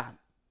 Yeah.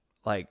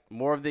 Like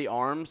more of the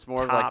arms,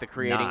 more of like the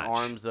creating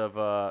arms of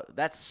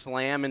that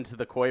slam into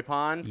the koi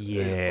pond.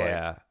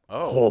 Yeah.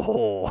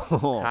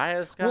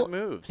 Kaya's got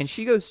moves. And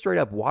she goes straight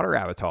up water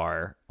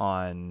avatar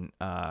on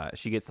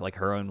she gets like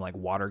her own like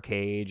water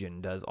cage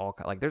and does all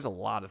like there's a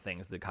lot of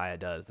things that Kaya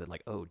does that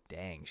like, oh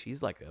dang,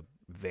 she's like a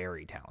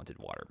very talented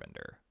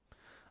waterbender.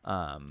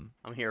 I'm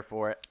here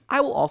for it.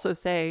 I will also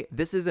say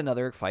this is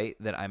another fight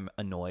that I'm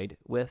annoyed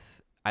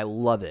with. I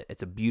love it.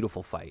 It's a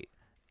beautiful fight.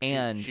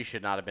 And she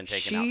should not have been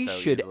taken out so easily.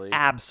 She should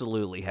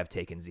absolutely have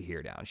taken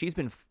Zahir down. She's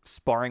been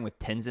sparring with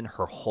Tenzin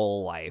her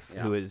whole life,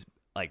 who is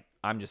like,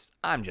 I'm just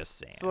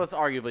saying. So let's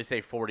arguably say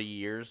 40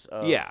 years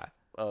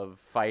of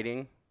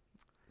fighting.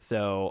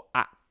 So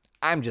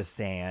I'm just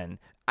saying,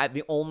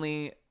 the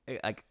only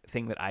like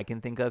thing that I can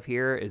think of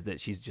here is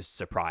that she's just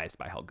surprised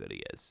by how good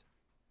he is.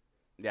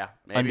 Yeah,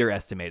 maybe.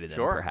 Underestimated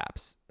him,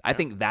 perhaps. Yeah. I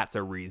think that's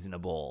a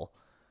reasonable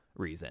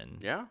reason.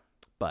 Yeah.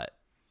 But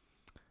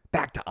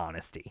back to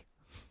honesty.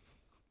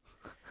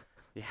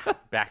 Yeah,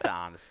 back to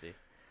honesty.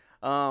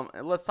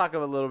 Let's talk a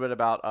little bit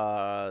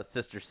about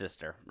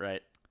sister,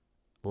 right?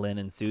 Lin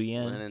and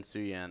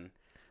Suyin.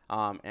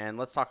 And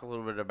let's talk a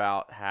little bit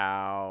about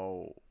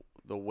how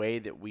the way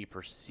that we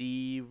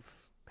perceive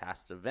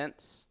past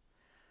events,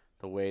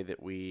 the way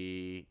that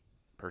we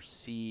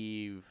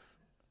perceive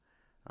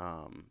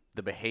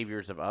the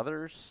behaviors of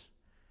others,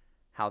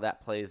 how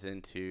that plays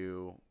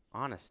into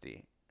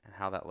honesty and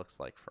how that looks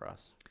like for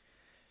us.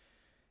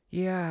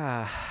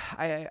 Yeah,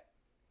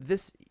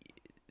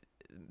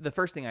 the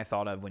first thing I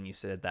thought of when you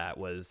said that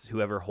was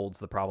whoever holds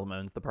the problem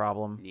owns the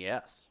problem.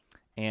 Yes.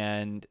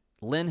 And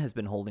Lin has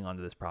been holding on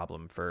to this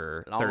problem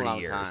for 30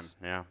 years. Time.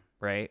 Yeah.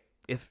 Right?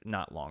 If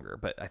not longer,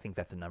 but I think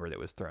that's a number that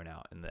was thrown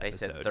out in the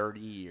episode. They said 30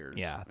 years.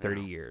 Yeah,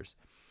 30 years.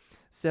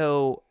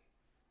 So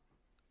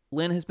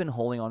Lin has been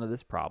holding on to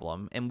this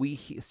problem, and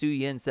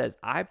Suyin says,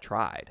 I've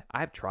tried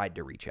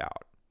to reach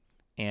out.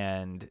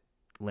 And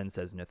Lin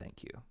says, no,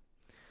 thank you.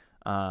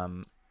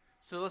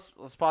 So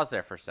let's pause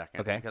there for a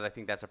second. Okay. Because I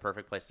think that's a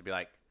perfect place to be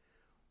like,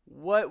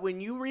 when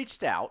you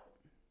reached out,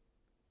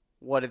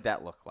 what did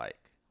that look like?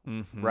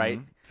 Mm-hmm.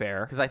 Right?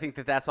 Fair. Because I think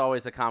that's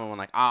always a common one.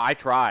 Like, I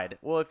tried.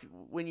 Well,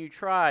 when you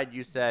tried,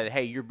 you said,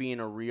 hey, you're being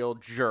a real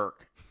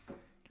jerk.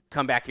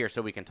 Come back here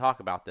so we can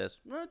talk about this.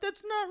 Well,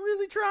 that's not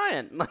really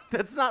trying. Like,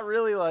 that's not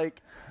really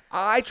like...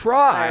 I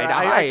tried.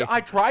 I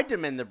tried to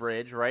mend the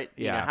bridge, right?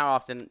 Yeah. You know, how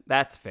often...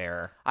 That's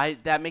fair.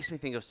 That makes me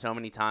think of so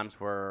many times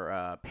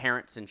where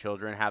parents and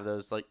children have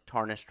those, like,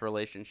 tarnished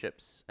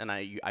relationships. And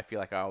I feel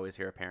like I always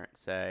hear a parent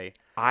say...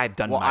 I've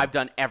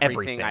done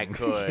everything I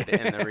could.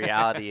 And the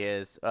reality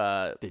is...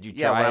 Did you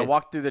try? Yeah, when I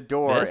walked through the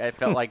door, it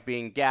felt like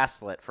being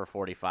gaslit for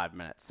 45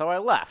 minutes. So I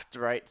left,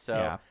 right?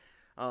 So,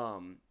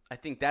 I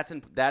think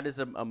that is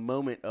a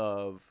moment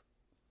of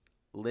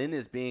Lin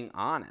is being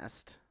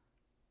honest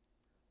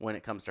when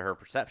it comes to her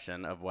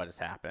perception of what has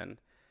happened.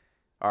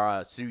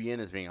 Or Suyin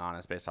is being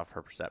honest based off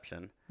her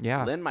perception.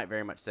 Yeah. Lin might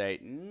very much say,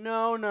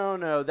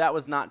 no, that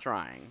was not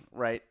trying,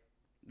 right?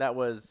 That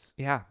was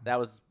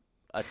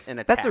an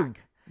attack. That's a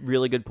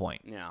really good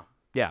point. Yeah.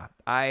 Yeah,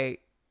 I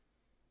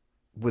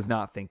was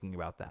not thinking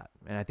about that,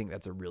 and I think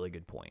that's a really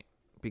good point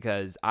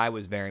because I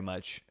was very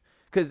much...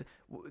 Because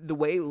the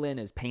way Lin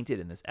is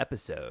painted in this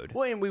episode...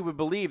 Well, and we would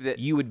believe that...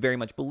 You would very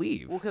much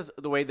believe. Well, because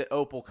the way that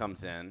Opal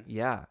comes in...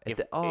 Yeah.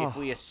 If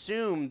we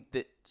assume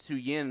that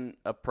Suyin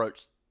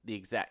approached the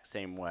exact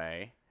same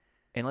way...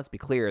 And let's be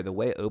clear, the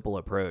way Opal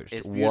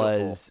approached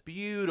was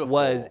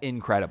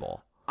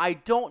incredible. I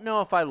don't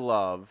know if I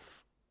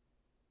love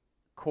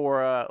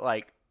Korra,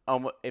 like...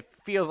 it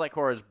feels like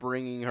Korra's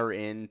bringing her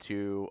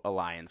into a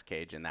lion's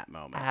cage in that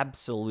moment.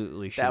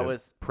 Absolutely should have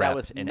prepped that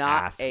was and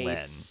not asked a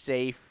Lin.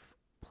 safe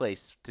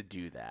place to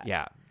do that.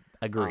 Yeah,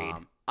 agreed.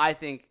 I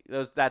think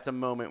that's a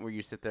moment where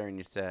you sit there and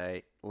you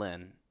say,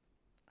 Lin,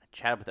 I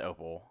chatted with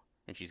Opal.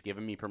 and she's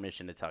given me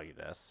permission to tell you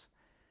this,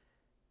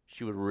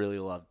 she would really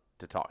love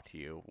to talk to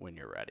you when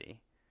you're ready.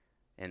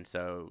 And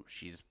so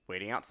she's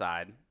waiting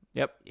outside.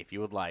 Yep. If you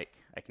would like,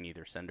 I can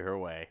either send her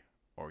away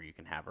or you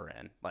can have her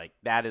in. Like,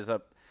 that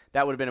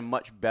would have been a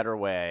much better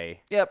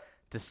way Yep.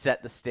 to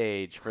set the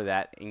stage for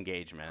that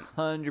engagement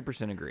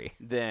 100% agree.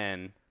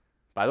 Then,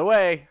 by the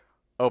way,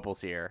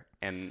 Opal's here.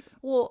 And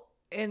Well,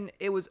 and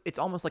it's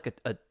almost like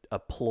a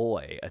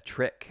ploy, a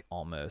trick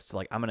almost.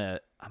 Like I'm gonna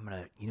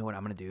you know what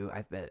I'm gonna do?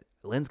 I bet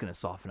Lynn's gonna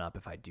soften up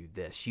if I do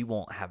this.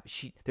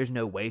 There's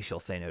no way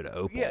she'll say no to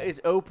Opal. yeah, was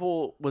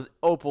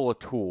Opal a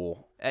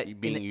tool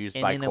being used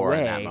by Cora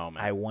in that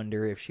moment? I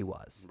wonder if she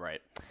was.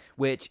 Right.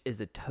 Which is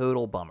a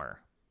total bummer.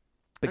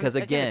 Because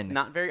And again, it's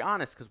not very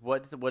honest. Because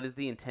what is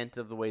the intent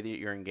of the way that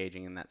you're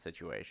engaging in that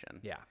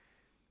situation? yeah,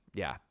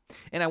 yeah.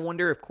 And I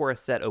wonder if Cora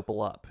set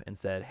Opal up and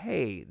said,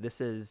 "Hey,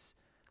 this is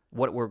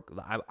what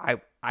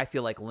I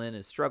feel like Lynn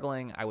is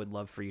struggling. I would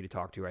love for you to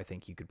talk to her. I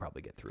think you could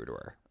probably get through to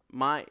her."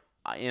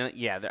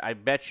 I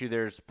bet you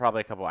there's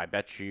probably a couple. I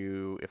bet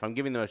you, if I'm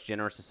giving the most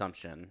generous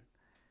assumption,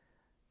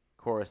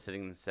 Cora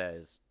sitting and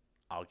says,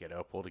 "I'll get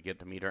Opal to get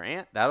to meet her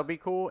aunt. That'll be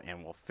cool,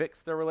 and we'll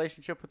fix their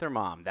relationship with her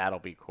mom. That'll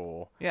be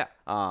cool." Yeah.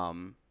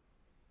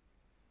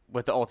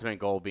 With the ultimate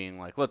goal being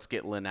like, let's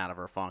get Lynn out of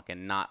her funk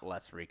and not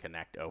let's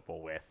reconnect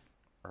Opal with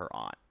her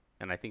aunt.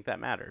 And I think that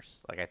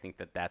matters. Like, I think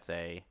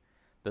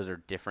those are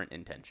different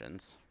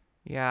intentions.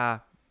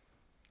 Yeah.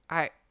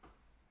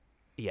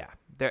 Yes.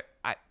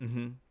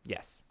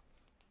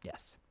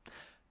 Yes.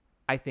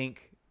 I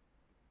think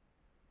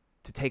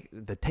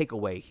the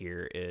takeaway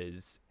here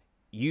is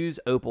use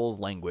Opal's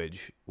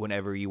language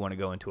whenever you want to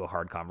go into a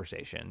hard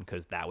conversation,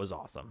 because that was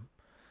awesome.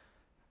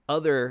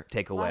 Other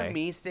takeaway. A lot of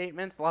me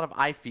statements, a lot of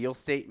I feel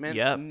statements.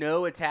 Yep.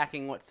 No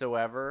attacking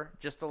whatsoever.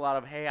 Just a lot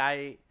of,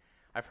 hey,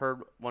 I've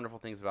heard wonderful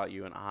things about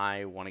you, and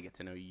I want to get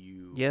to know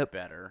you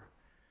better.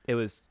 It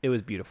was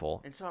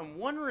beautiful. And so I'm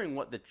wondering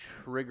what the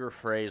trigger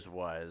phrase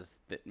was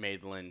that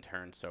made Lynn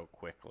turn so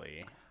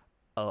quickly.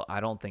 Oh, I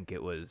don't think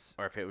it was.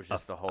 Or if it was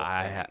just the whole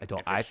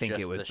thing. I think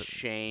it was the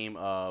shame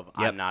of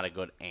Yep. I'm not a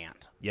good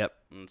aunt. Yep.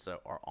 And so,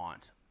 or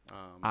aunt.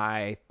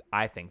 I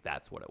think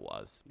that's what it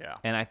was. Yeah.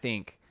 And I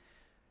think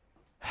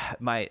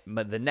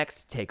the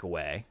next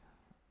takeaway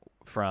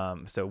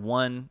from, so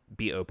 1,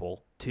 be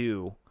Opal.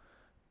 2,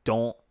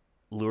 don't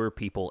lure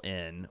people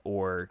in,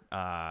 or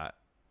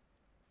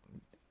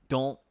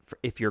don't,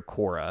 if you're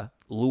Cora,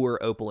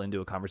 lure Opal into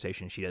a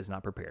conversation she is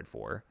not prepared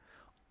for.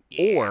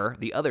 Yeah. Or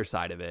the other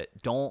side of it,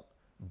 don't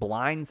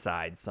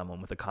blindside someone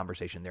with a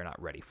conversation they're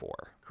not ready for.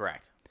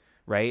 Correct.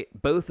 Right?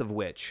 Both of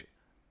which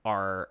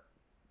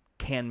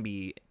can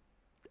be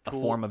a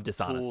form of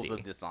dishonesty. Tools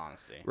of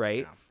dishonesty.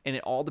 Right? Yeah. And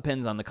it all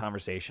depends on the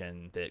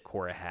conversation that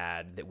Cora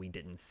had that we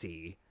didn't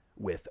see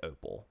with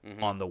Opal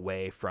on the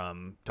way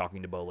from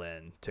talking to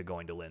Bolin to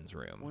going to Lynn's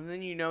room. Well,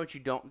 then you know what you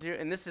don't do.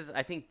 And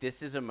I think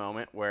this is a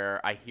moment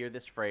where I hear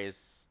this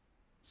phrase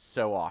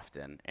so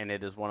often, and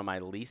it is one of my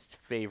least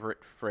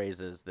favorite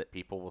phrases that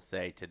people will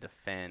say to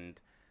defend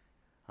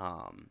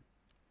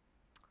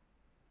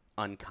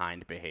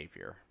unkind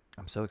behavior.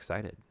 I'm so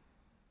excited.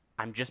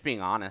 I'm just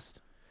being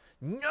honest.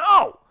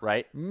 No!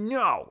 Right?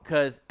 No!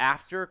 Because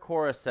after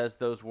Cora says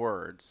those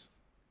words,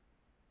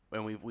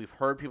 and we've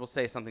heard people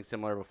say something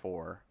similar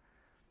before,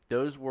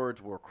 those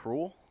words were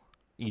cruel.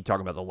 You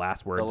talking about the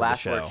last words of the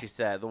show. The last words she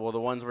said. The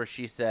ones where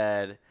she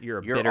said,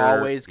 You're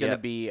always going to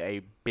be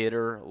a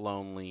bitter,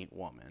 lonely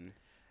woman.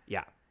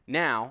 Yeah.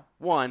 Now,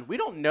 1, we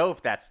don't know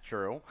if that's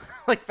true.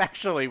 Like,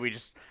 factually, we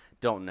just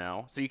don't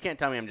know. So you can't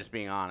tell me I'm just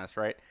being honest,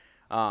 right?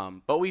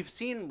 But we've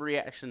seen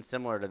reactions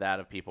similar to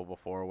that of people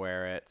before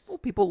where it's... Well,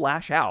 people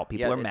lash out.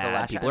 People are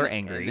mad. People are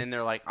angry. And then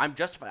they're like,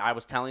 I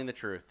was telling the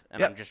truth,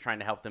 and I'm just trying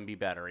to help them be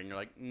better. And you're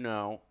like,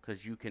 no,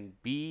 because you can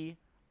be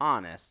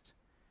honest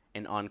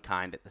and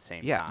unkind at the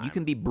same time. Yeah, you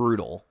can be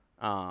brutal.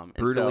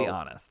 Brutally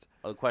honest.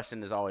 The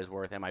question is always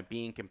worth, am I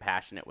being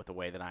compassionate with the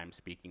way that I'm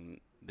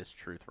speaking this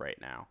truth right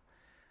now?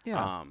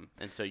 Yeah.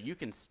 And so you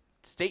can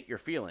state your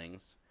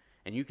feelings,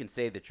 and you can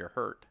say that you're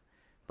hurt.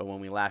 But when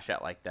we lash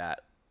out like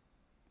that,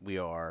 we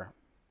are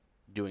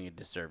doing a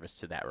disservice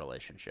to that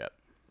relationship.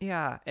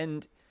 Yeah,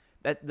 and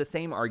that the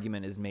same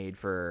argument is made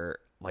for,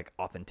 like,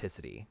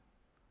 authenticity.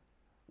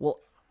 Well,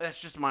 that's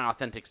just my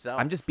authentic self.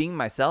 I'm just being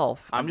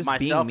myself. I'm just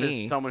being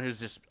me. Is someone who's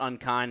just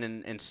unkind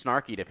and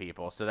snarky to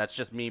people. So that's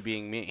just me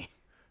being me.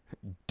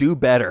 Do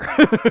better.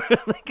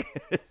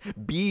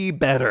 Be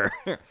better.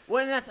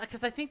 Well, and that's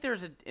because I think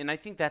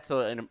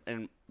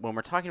and when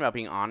we're talking about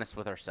being honest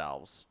with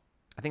ourselves,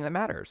 I think that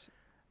matters.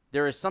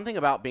 There is something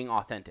about being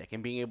authentic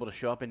and being able to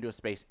show up into a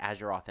space as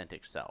your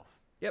authentic self.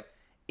 Yep.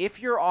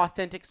 If your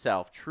authentic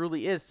self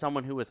truly is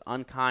someone who is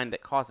unkind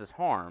that causes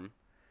harm,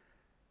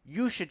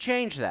 you should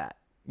change that.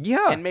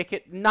 Yeah. And make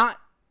it not,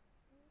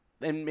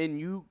 and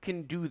you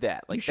can do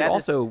that. Like, you should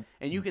also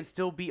and you can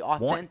still be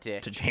authentic. Want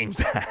to change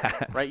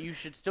that. Right? You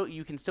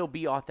can still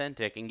be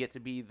authentic and get to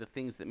be the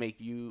things that make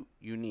you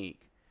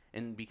unique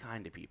and be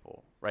kind to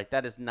people. Right?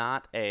 That is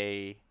not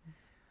a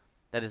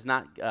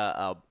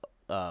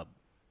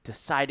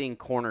deciding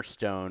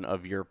cornerstone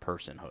of your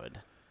personhood.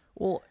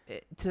 Well,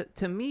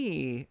 to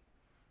me,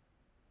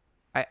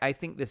 I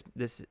think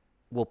this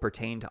will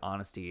pertain to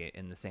honesty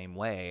in the same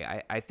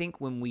way. I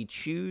think when we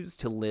choose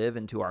to live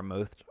into our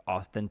most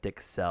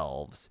authentic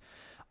selves,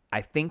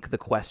 I think the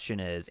question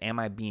is, am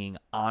I being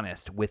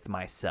honest with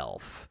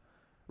myself?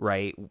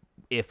 Right?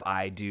 If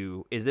I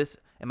do,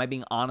 am I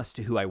being honest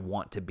to who I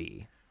want to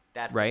be?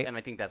 Right? And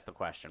I think that's the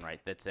question, right?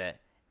 That's it.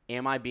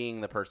 Am I being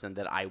the person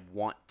that I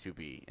want to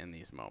be in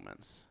these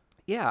moments?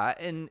 Yeah,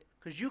 and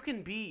Because you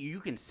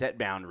can set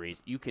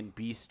boundaries, you can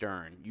be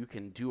stern, you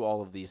can do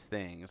all of these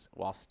things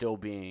while still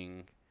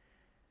being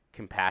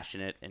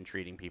compassionate and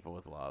treating people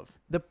with love.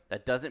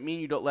 That doesn't mean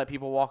you don't let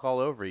people walk all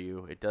over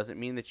you. It doesn't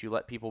mean that you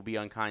let people be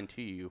unkind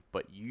to you,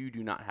 but you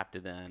do not have to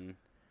then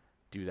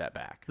do that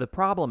back. the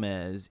problem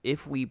is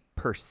if we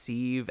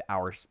perceive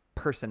our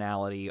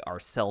personality, our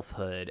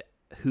selfhood,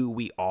 who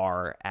we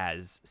are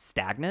as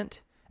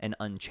stagnant and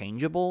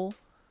unchangeable,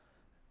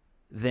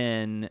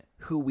 then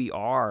who we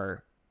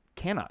are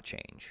cannot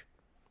change,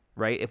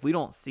 right? If we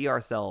don't see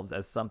ourselves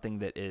as something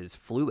that is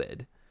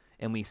fluid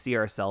and we see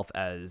ourselves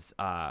as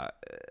a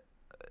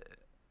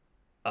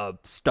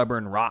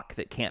stubborn rock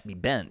that can't be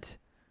bent,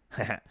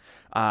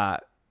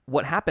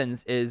 what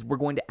happens is we're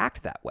going to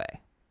act that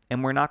way.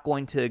 And we're not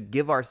going to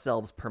give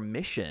ourselves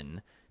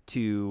permission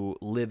to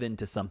live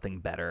into something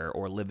better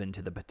or live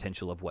into the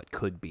potential of what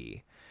could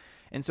be.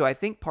 And so I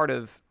think part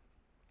of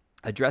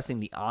addressing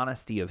the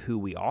honesty of who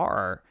we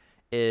are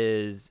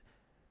is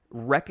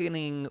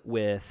reckoning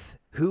with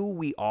who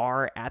we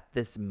are at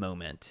this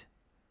moment,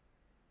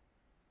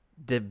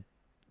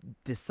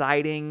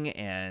 deciding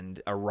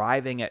and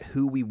arriving at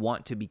who we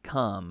want to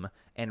become,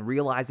 and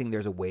realizing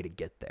there's a way to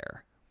get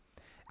there.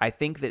 I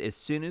think that as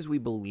soon as we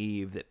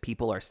believe that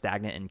people are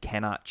stagnant and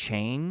cannot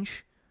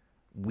change,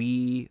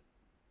 we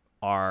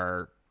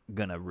are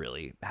going to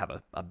really have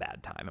a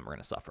bad time and we're going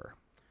to suffer.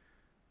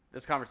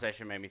 This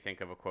conversation made me think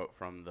of a quote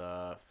from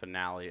the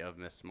finale of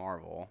Miss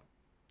Marvel.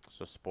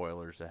 So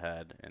spoilers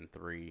ahead in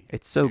 3.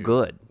 It's so 2,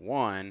 good.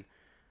 1.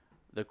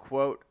 The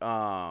quote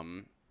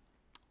that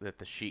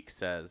the Sheik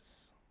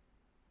says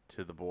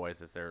to the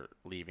boys as they're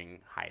leaving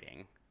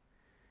hiding: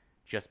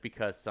 just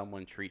because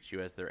someone treats you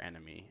as their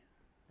enemy,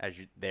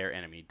 their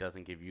enemy,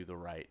 doesn't give you the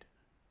right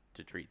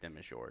to treat them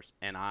as yours.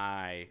 And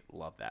I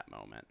love that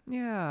moment.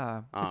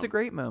 Yeah, it's a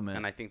great moment.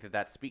 And I think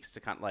that speaks to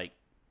kind of like,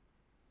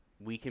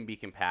 we can be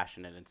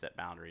compassionate and set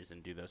boundaries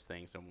and do those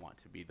things and want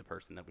to be the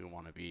person that we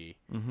want to be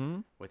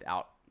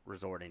without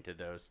resorting to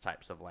those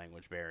types of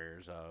language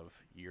barriers of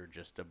you're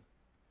just a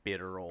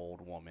bitter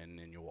old woman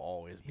and you'll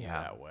always be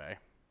that way.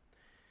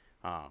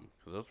 Because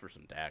those were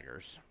some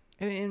daggers.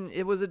 And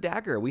it was a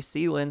dagger. We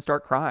see Lynn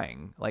start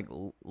crying. Like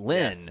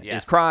Lynn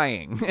Yes. is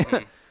crying.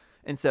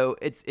 And so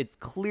it's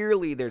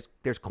clearly there's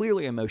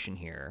clearly emotion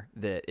here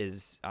that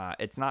is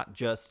it's not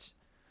just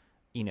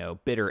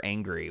bitter,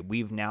 angry.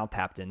 We've now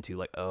tapped into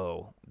like,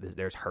 oh,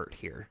 there's hurt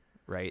here,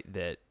 right?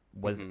 That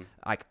was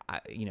like,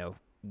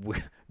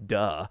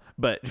 duh.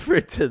 But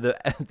to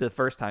the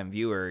first time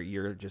viewer,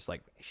 you're just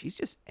like, she's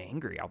just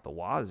angry out the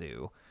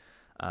wazoo.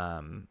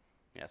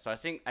 Yeah. So I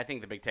think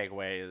the big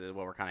takeaway is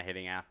what we're kind of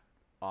hitting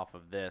off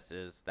of this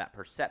is that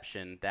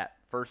perception, that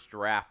first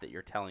draft that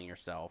you're telling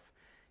yourself,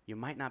 you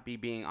might not be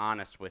being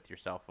honest with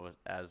yourself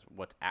as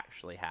what's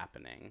actually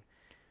happening.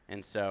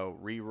 And so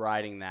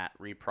rewriting that,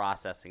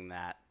 reprocessing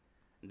that,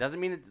 doesn't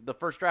mean the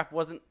first draft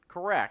wasn't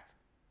correct,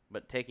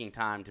 but taking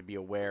time to be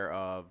aware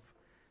of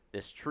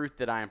this truth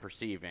that I am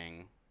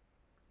perceiving.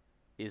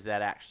 Is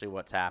that actually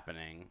what's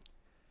happening?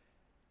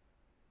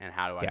 And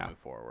how do I move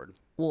forward?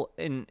 Well,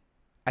 and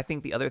I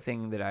think the other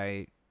thing that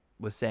I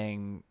was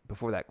saying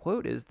before that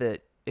quote is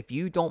that if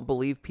you don't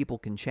believe people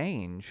can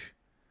change,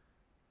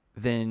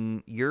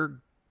 then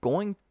you're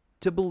going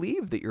to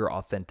believe that your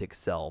authentic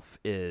self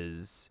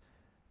is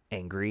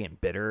angry and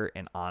bitter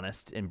and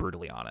honest and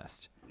brutally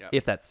honest. Yep.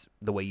 If that's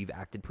the way you've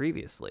acted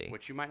previously.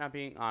 Which you might not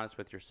be honest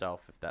with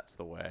yourself if that's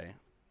the way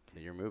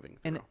that you're moving through.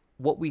 And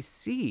what we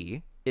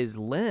see is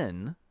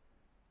Lynn,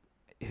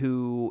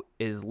 who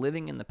is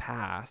living in the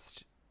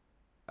past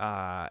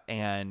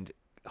and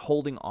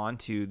holding on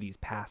to these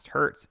past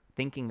hurts,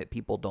 thinking that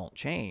people don't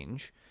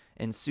change,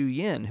 and Su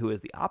Yin, who is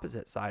the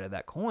opposite side of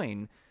that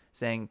coin,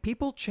 saying,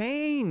 people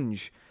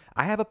change.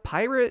 I have a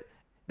pirate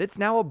that's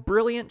now a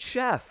brilliant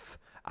chef.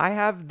 I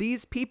have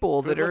these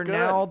people that are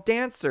now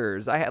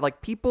dancers. I have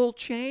people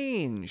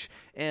change.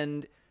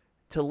 And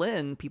to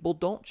Lynn, people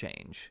don't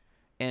change.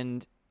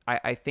 And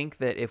I think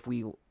that if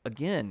we,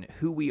 again,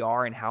 who we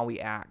are and how we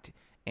act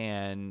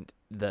and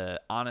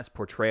the honest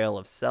portrayal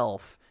of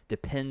self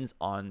depends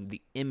on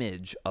the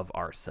image of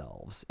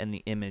ourselves and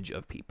the image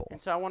of people.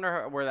 And so I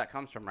wonder where that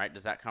comes from, right?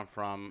 Does that come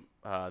from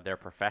their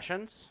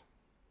professions?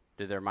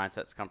 Do their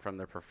mindsets come from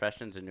their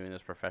professions and doing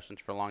those professions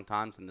for long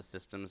times and the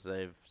systems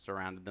they've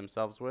surrounded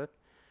themselves with?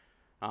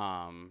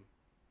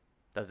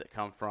 Does it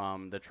come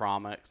from the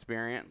trauma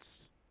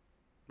experience,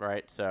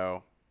 right?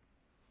 So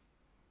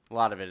a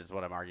lot of it is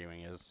what I'm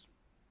arguing is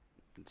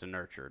it's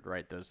nurtured,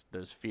 right?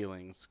 Those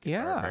feelings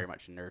are very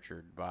much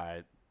nurtured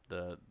by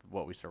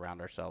what we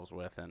surround ourselves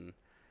with and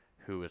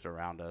who is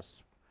around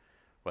us.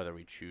 whether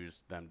we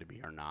choose them to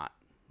be or not,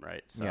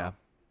 right? So Yeah.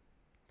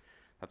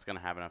 that's going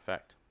to have an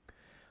effect.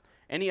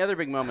 Any other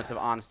big moments of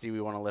honesty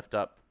we want to lift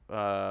up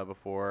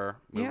before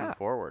moving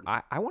forward?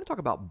 I want to talk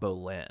about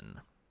Bolin.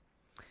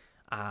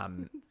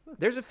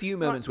 There's a few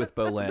moments with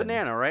Bolin. That's a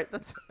banana, right?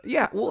 That's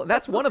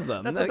one of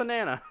them. That's Like, a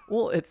banana.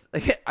 Well, it's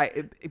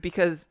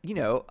because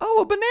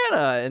a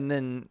banana, and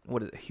then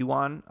what is it?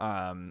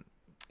 Huan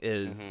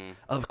is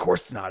of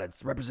course not.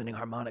 It's representing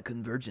harmonic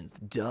convergence.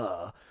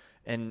 Duh.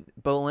 And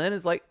Bolin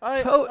is like,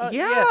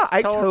 yes,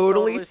 I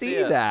totally see see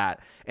it. that.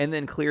 And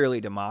then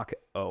clearly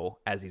Demako,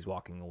 as he's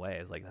walking away,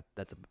 is like,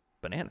 that's a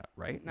banana,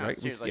 right? No, right?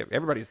 seriously, like,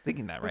 Everybody's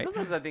thinking that, Well, right?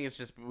 sometimes I think it's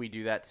just we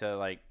do that to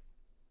like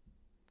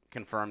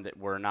confirm that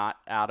we're not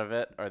out of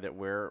it, or that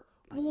we're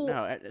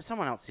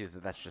someone else sees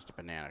that that's just a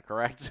banana,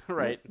 correct?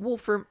 Right? Well,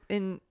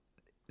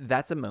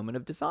 that's a moment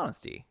of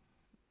dishonesty,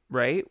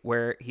 right?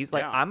 Where he's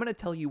like, Yeah. I'm going to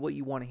tell you what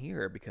you want to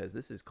hear because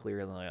this is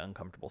clearly an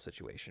uncomfortable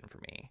situation for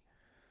me,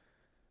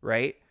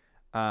 right?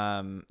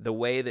 The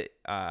way that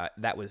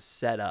that was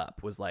set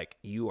up was like,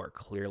 you are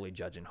clearly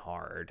judging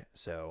hard,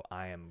 so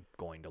I am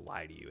going to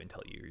lie to you and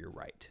tell you you're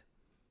right.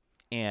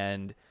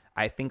 And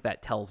I think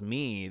that tells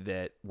me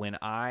that when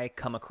I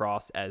come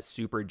across as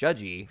super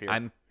judgy,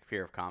 I'm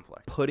fear of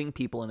conflict. putting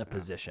people in a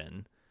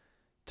position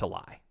to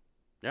lie.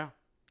 Yeah.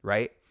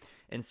 Right?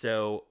 And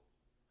so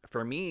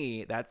for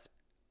me, that's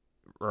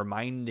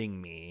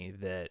reminding me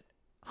that,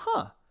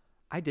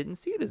 I didn't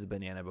see it as a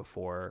banana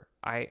before.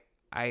 I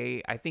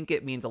think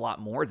it means a lot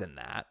more than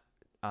that.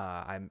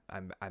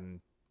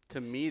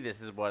 To me,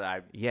 this is what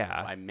I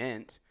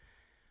meant.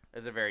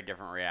 Is a very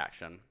different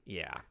reaction.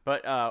 Yeah.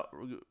 But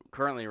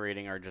currently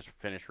reading, or just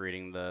finished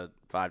reading, the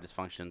 5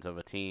 Dysfunctions of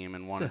a Team,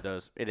 and one of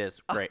those, it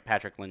is great.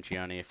 Patrick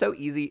Lencioni. So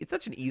easy. It's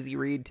such an easy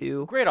read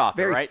too. Great author,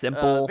 very right?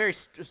 Simple. Very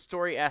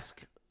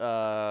story-esque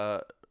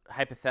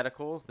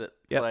hypotheticals that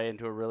play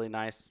into a really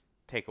nice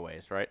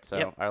takeaways, right?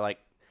 So I like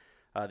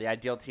The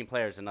Ideal Team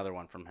Player is another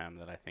one from him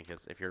that I think is,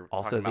 if you're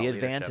also talking about The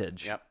leadership.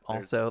 Advantage. Yep.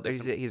 Also,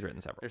 he's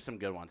written several. There's some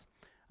good ones.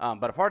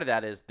 But a part of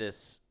that is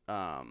this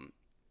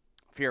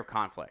fear of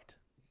conflict.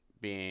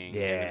 Being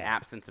an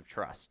absence of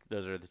trust.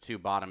 Those are the two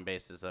bottom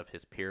bases of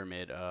his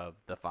pyramid of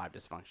the 5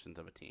 dysfunctions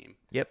of a team.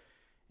 Yep.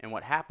 And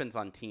what happens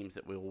on teams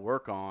that we will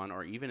work on,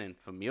 or even in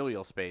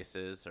familial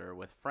spaces or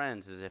with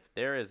friends, is if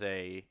there is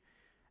a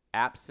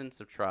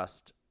absence of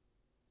trust,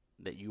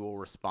 that you will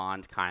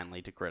respond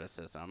kindly to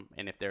criticism.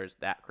 And if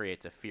that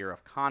creates a fear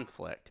of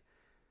conflict,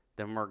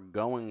 then we're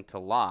going to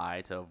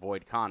lie to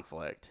avoid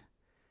conflict.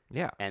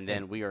 Yeah. And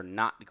then we are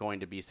not going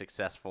to be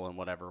successful in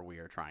whatever we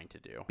are trying to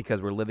do.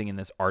 Because we're living in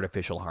this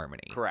artificial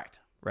harmony. Correct.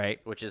 Right?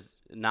 Which is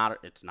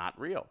it's not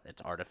real.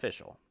 It's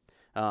artificial.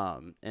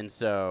 And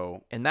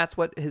that's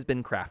what has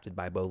been crafted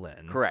by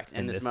Bolin. Correct.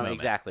 In this moment.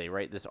 Exactly,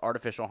 right? This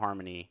artificial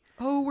harmony.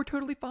 Oh, we're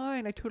totally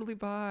fine. I totally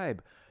vibe.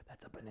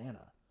 That's a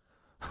banana.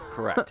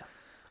 Correct.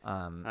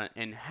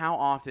 And how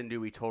often do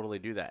we totally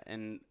do that?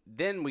 And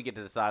then we get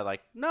to decide,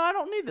 like, no, I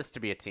don't need this to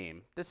be a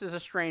team. This is a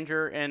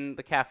stranger in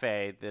the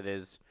cafe that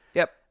is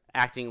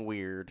acting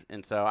weird,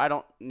 and so I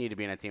don't need to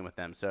be in a team with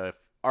them. So if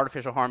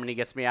artificial harmony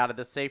gets me out of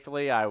this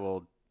safely, I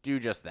will do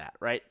just that,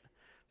 right?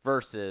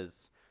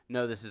 Versus,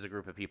 no, this is a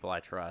group of people I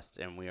trust,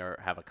 and we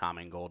have a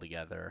common goal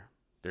together.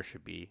 There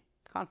should be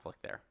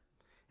conflict there.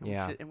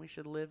 And we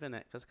should live in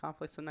it, because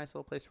conflict's a nice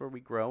little place where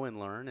we grow and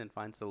learn and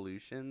find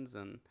solutions,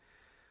 and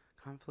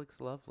conflict's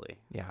lovely.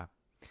 Yeah.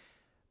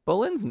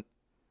 Bolin's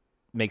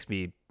makes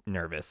me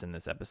nervous in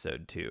this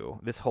episode too.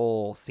 This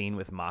whole scene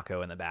with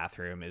Mako in the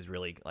bathroom is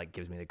really like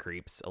gives me the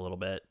creeps a little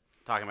bit.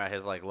 Talking about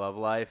his like love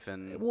life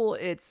and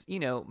it's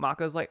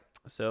Mako's like,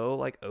 so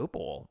like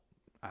Opal,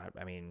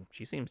 I mean,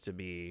 she seems to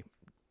be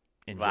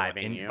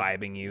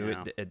vibing you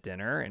at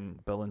dinner,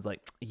 and Bolin's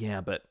like,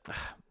 yeah, but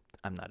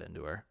I'm not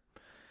into her.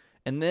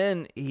 And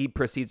then he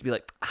proceeds to be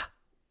like,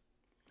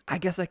 I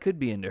guess I could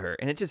be into her,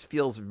 and it just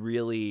feels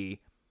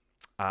really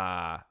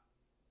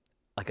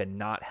like a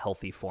not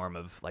healthy form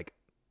of like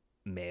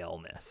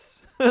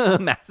maleness.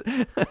 Right,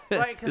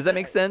 does that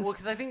make sense? Well,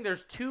 because I think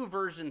there's two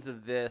versions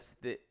of this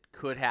that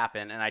could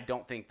happen, and I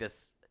don't think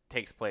this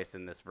takes place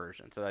in this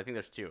version. So I think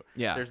there's two.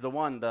 Yeah. There's the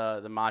one,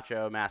 the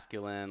macho,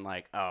 masculine,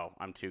 like, oh,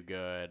 I'm too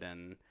good,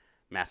 and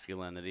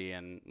masculinity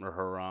and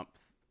her rump.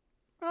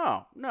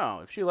 Oh, no,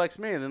 if she likes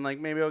me, then like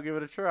maybe I'll give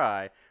it a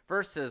try.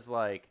 Versus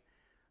like,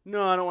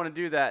 no, I don't want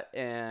to do that,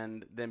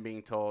 and then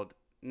being told,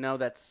 no,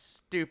 that's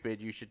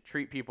stupid. You should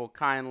treat people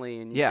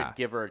kindly, and you should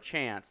give her a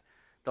chance.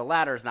 The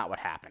latter is not what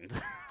happened,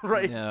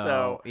 right?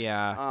 No,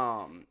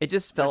 it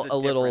just felt a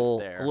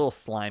little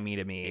slimy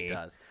to me. It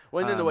does.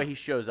 Well, and then the way he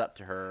shows up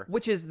to her,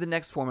 which is the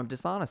next form of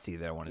dishonesty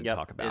that I wanted to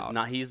talk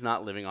about. He's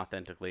not living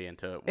authentically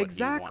into what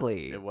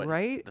exactly he wants,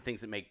 right. The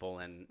things that make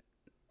Bolin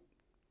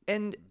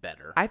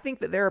better. I think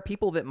that there are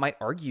people that might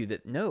argue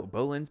that no,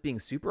 Bolin's being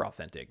super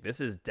authentic. This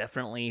is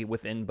definitely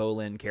within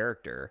Bolin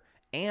character,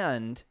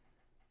 and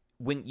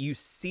when you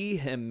see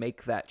him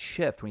make that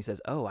shift when he says,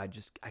 "Oh, I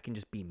can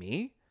just be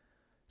me."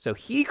 So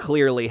he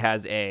clearly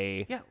has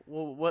a Yeah.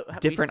 Well,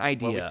 what different What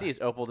we idea. see is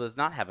Opal does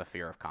not have a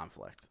fear of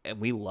conflict, And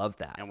we love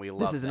that. and we This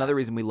love is that. another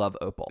reason we love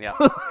Opal. Yeah.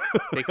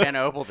 Big fan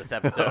of Opal this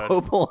episode.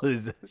 Opal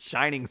is a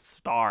shining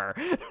star.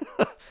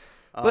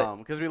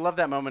 Because we love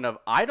that moment of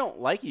I don't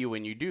like you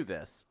when you do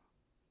this.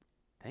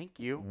 Thank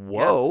you.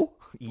 Whoa.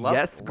 Love-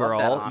 Yes, love girl.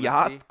 that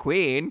honesty. Yes,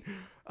 queen.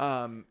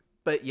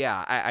 But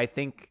yeah, I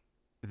think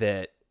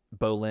that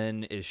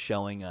Bolin is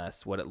showing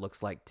us what it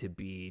looks like to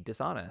be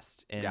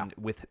dishonest and Yeah.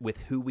 with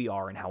who we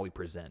are and how we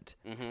present.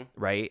 Mm-hmm.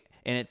 Right?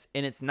 And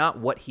it's not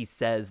what he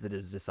says that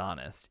is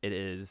dishonest. It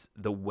is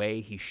the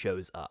way he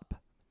shows up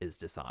is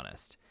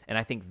dishonest. And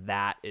I think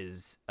that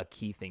is a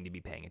key thing to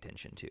be paying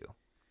attention to.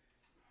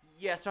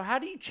 Yeah, so how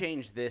do you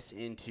change this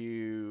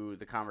into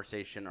the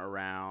conversation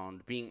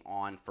around being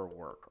on for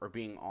work or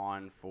being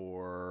on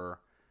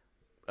for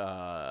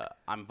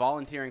I'm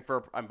volunteering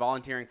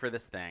for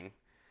this thing.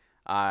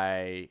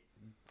 I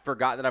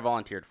forgot that I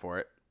volunteered for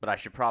it, but I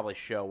should probably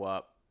show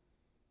up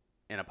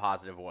in a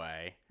positive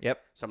way.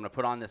 Yep. So I'm going to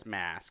put on this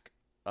mask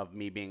of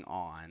me being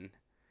on.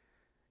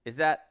 Is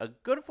that a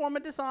good form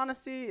of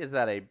dishonesty? Is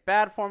that a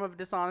bad form of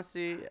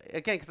dishonesty?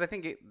 Again, because I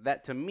think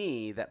that to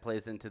me, that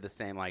plays into the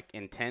same, like,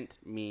 intent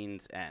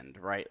means end,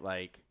 right?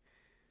 Like,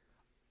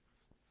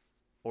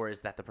 or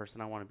is that the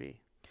person I want to be?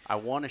 I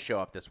want to show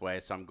up this way,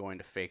 so I'm going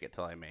to fake it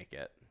till I make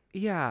it.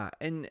 Yeah,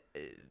 and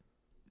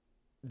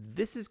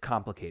this is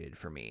complicated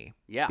for me.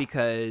 Yeah.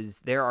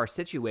 Because there are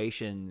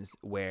situations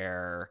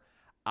where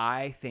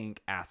I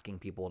think asking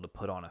people to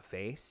put on a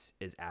face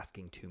is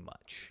asking too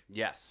much.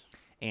 Yes.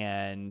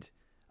 And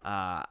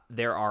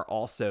there are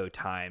also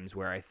times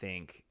where I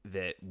think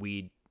that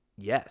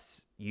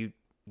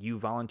you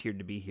volunteered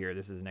to be here.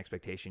 This is an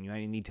expectation. You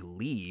either need to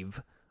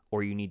leave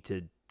or you need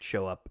to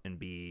show up and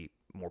be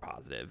more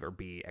positive or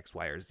be X,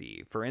 Y, or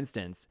Z. For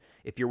instance,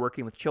 if you're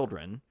working with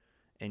children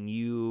and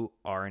you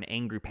are an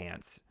angry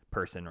pants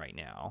person right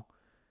now,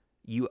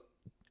 you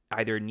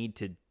either need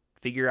to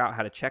figure out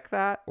how to check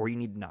that or you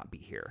need to not be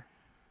here.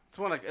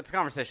 It's a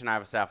conversation I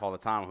have with staff all the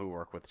time who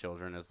work with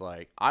children is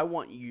like, I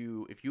want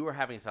you, if you are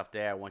having a tough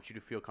day, I want you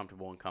to feel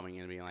comfortable in coming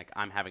in and being like,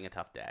 I'm having a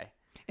tough day.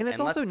 And it's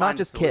And also let's not find a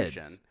just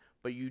solution. kids.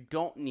 But you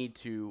don't need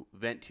to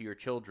vent to your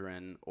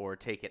children or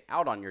take it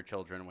out on your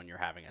children when you're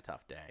having a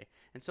tough day.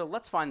 And so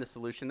let's find the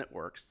solution that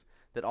works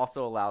that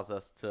also allows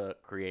us to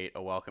create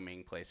a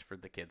welcoming place for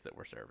the kids that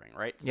we're serving,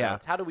 right? So Yeah.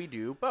 it's how do we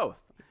do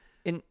both?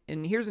 And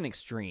here's an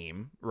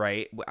extreme,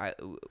 right?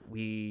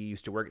 We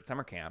used to work at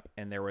summer camp,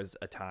 and there was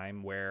a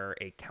time where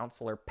a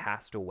counselor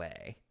passed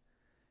away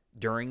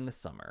during the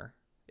summer.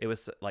 It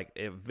was like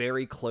a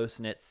very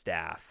close-knit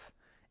staff,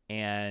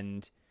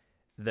 and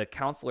the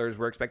counselors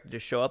were expected to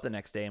show up the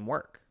next day and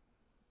work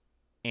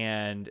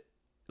and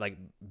like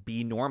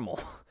be normal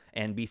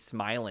and be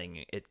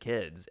smiling at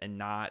kids and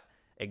not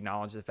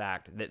acknowledge the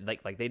fact that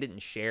like they didn't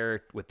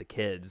share with the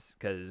kids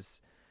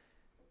because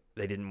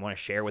they didn't want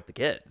to share with the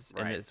kids.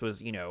 Right. And this was,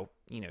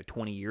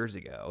 20 years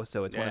ago.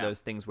 So it's one of Yeah.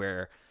 those things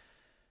where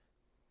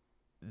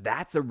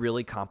that's a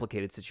really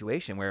complicated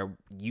situation where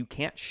you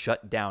can't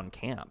shut down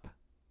camp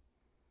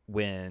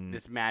when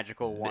This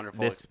magical, wonderful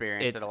this-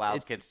 experience that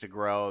allows kids to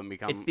grow and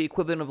become. it's the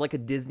equivalent of like a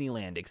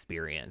Disneyland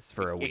experience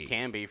for a week. It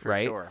can be, for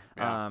right? sure.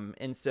 Yeah.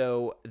 And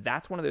so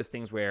that's one of those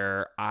things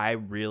where I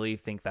really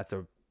think that's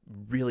a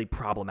really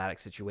problematic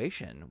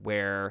situation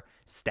where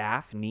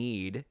staff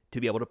need to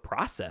be able to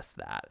process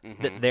that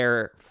Mhm.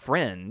 their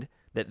friend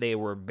that they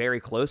were very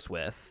close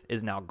with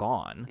is now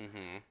gone.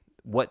 Mm-hmm.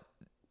 What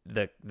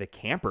the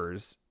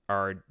campers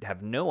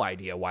have no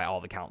idea why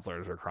all the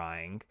counselors are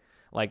crying.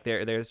 Like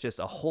there's just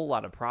a whole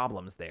lot of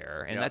problems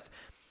there, and Yeah. that's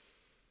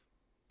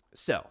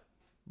so.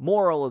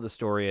 Moral of the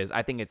story is,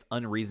 I think it's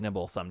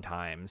unreasonable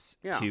sometimes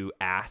Yeah. to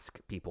ask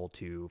people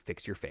to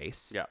fix your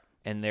face. Yeah.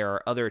 And there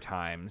are other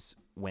times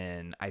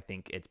when I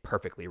think it's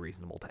perfectly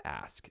reasonable to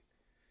ask.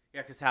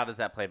 Yeah, because how does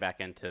that play back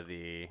into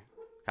the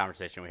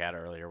conversation we had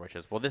earlier, which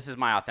is, well, this is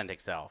my authentic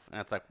self. And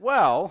it's like,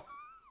 well,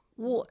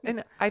 Well,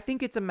 and I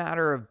think it's a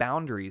matter of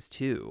boundaries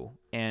too.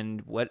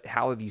 And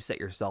how have you set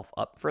yourself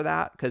up for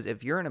that? Because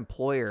if you're an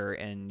employer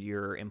and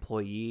your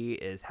employee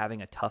is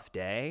having a tough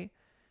day,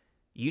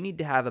 you need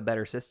to have a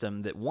better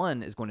system that,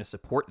 one, is going to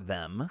support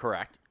them,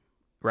 correct.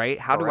 right?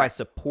 How do I Correct.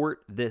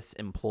 support this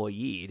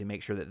employee to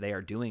make sure that they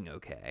are doing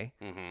okay?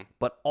 Mm-hmm.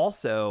 But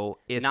also,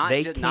 if Not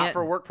they ju- can't, not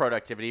for work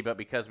productivity, but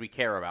because we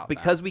care about them.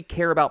 because we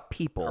care about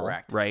people,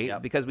 Correct. right?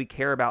 Yep. Because we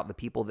care about the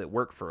people that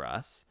work for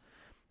us.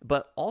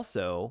 But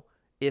also,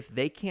 if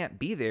they can't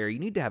be there, you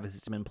need to have a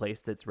system in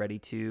place that's ready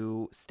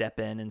to step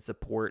in and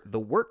support the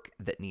work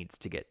that needs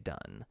to get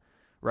done,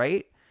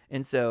 right?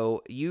 And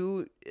so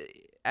you,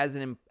 as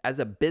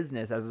a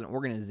business, as an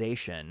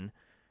organization,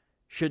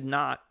 should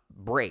not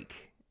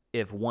break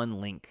if one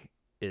link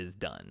is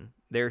done.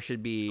 There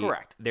should be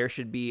Correct. There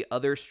should be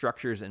other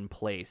structures in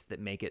place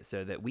that make it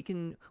so that we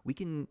can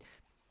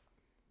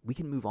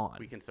move on.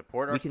 we can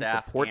support our we can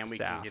staff support and we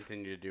staff. can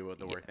continue to do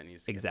the work that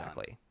needs to get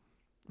Exactly. done.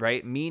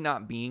 Right? Me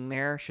not being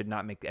there should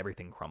not make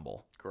everything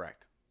crumble,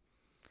 Correct.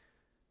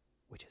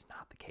 which is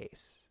not the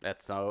case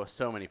That's so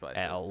many places.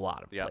 at a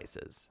lot of Yep.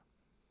 places.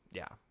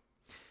 Yeah.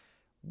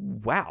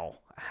 Wow.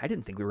 I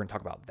didn't think we were going to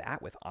talk about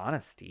that with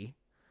honesty.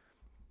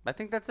 I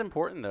think that's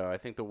important, though. I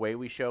think the way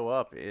we show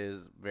up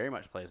is very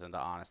much plays into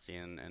honesty,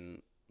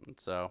 and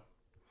so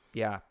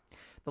Yeah.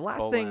 The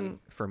last Bolin, thing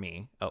for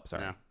me. Oh,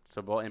 sorry. yeah.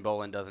 So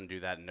Bolin doesn't do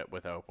that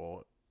with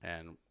Opal,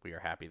 and we are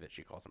happy that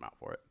she calls him out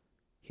for it.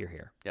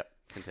 Here. Yep.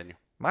 Continue.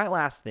 My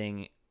last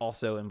thing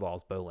also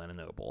involves Bolin and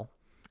Opal,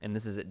 and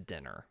this is at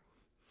dinner.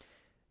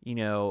 You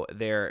know,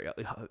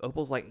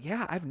 Opal's like,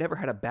 yeah, I've never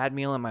had a bad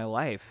meal in my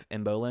life,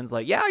 and Bolin's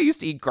like, yeah, I used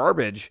to eat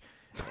garbage,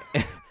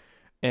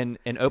 and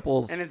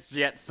Opal's And it's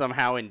yet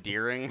somehow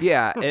endearing.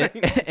 yeah,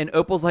 Right? and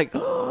Opal's like,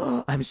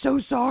 oh, I'm so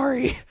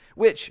sorry,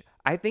 which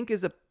I think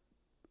is that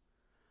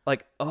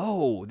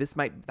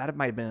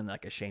might have been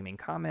like a shaming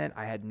comment.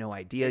 I had no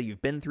idea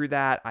you've been through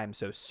that. I'm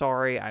so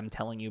sorry. I'm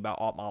telling you about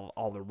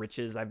all the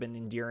riches I've been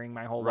enduring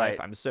my whole life.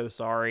 Right. I'm so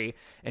sorry.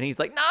 And he's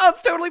like, no,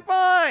 it's totally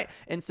fine.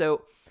 And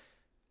so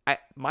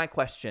my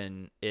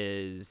question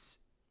is,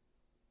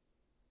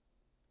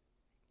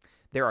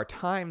 there are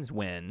times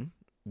when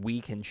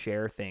we can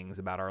share things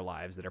about our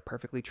lives that are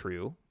perfectly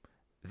true,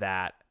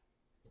 that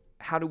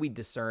how do we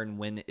discern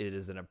when it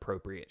is an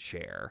appropriate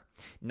share,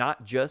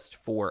 not just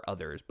for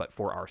others, but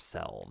for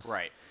ourselves?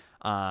 Right.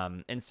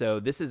 And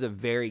so this is a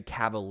very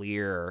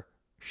cavalier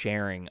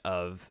sharing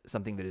of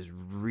something that is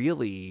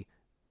really,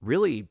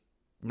 really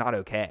not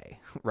okay,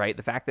 right?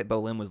 The fact that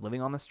Bolin was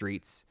living on the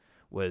streets,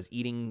 was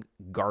eating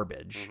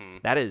garbage,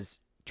 that is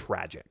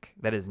tragic.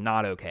 That is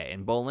not okay.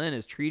 And Bolin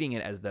is treating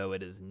it as though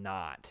it is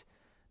not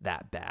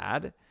that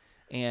bad.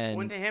 And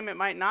When to him it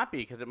might not be,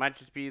 because it might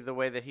just be the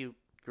way that he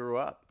grew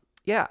up.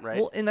 yeah, Right.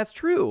 well, and that's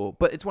true.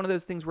 But it's one of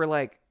those things where,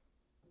 like,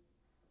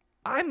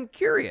 I'm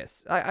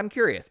curious. I'm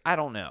curious. I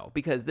don't know,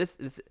 because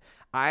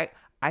I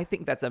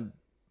think that's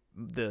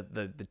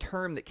the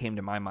term that came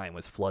to my mind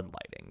was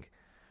floodlighting,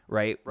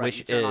 right? Right. Which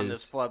you turn is on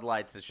those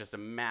floodlights. It's just a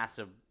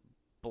massive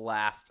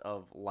blast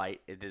of light.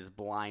 It is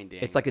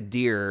blinding. it's like a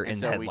deer and in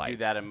so headlights. we do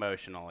that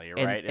emotionally,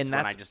 And- right? and It's when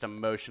I that's- just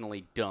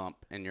emotionally dump,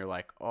 and you're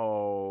like,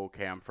 oh,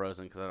 okay, I'm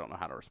frozen because I don't know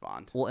how to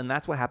respond. Well, and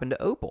that's what happened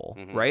to Opal,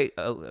 Mhm. right?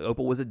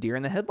 Opal was a deer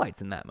in the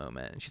headlights in that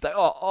moment. And she's like,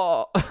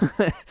 oh.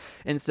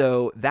 And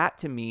so that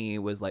to me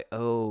was like,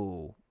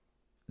 oh,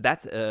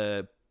 that's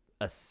a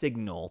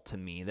signal to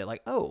me that,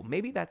 like, oh,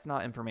 maybe that's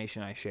not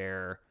information I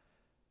share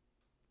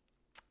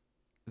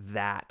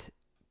that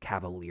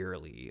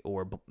cavalierly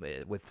or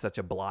with such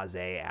a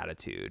blasé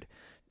attitude.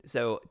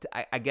 So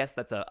I guess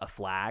that's a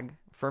flag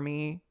for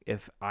me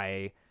if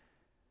I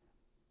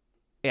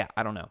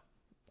don't know.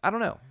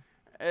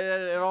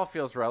 It all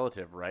feels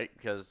relative, right?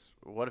 Because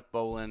what if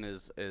Bolin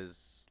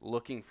is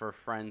looking for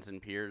friends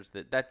and peers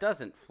that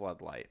doesn't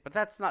floodlight? But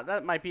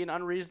that might be an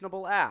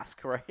unreasonable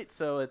ask, right?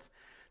 So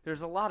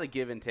there's a lot of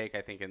give and take,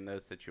 I think, in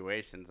those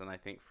situations. And I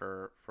think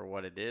for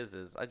what it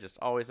is I just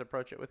always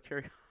approach it with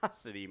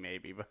curiosity,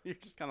 maybe. But you're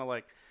just kind of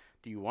like,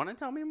 do you want to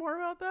tell me more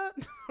about that?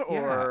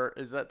 Or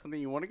is that something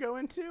you want to go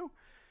into?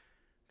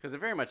 Because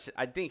very much,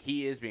 I think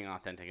he is being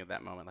authentic at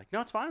that moment. Like,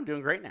 no, it's fine. I'm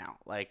doing great now.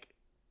 Like,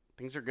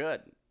 things are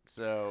good.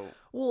 So,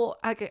 Well,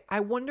 I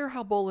wonder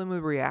how Bolin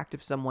would react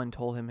if someone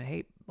told him,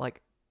 hey,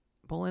 like,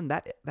 Bolin,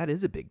 that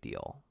is a big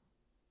deal.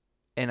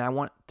 And I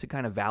want to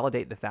kind of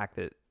validate the fact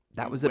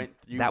that was a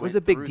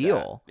big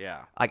deal. that.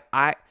 Yeah. Like,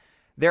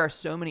 there are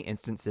so many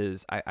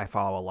instances. I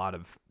follow a lot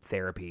of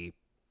therapy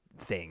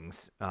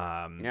things.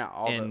 Yeah,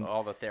 and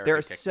all the therapy there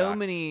are so TikToks.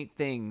 many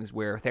things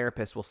where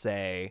therapists will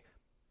say,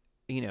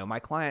 you know, my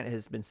client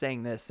has been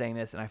saying this,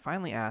 and I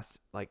finally asked,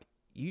 like,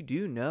 you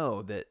do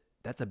know that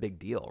that's a big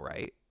deal,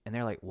 right? And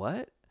they're like,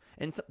 what?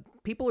 And so,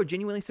 people are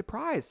genuinely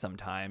surprised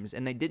sometimes,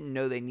 and they didn't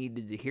know they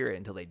needed to hear it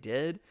until they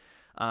did.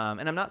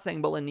 And I'm not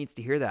saying Bolin needs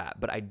to hear that,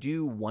 but I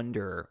do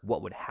wonder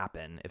what would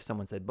happen if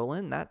someone said,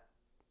 Bolin,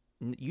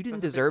 you didn't That's a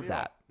big deserve deal.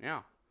 that,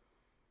 Yeah.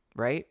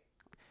 right?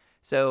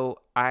 So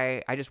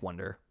I just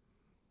wonder.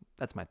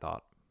 That's my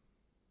thought.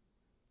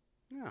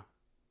 Yeah.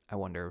 I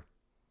wonder.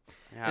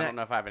 Yeah, I don't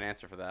know if I have an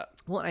answer for that.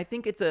 Well, and I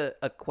think it's a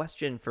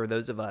question for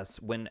those of us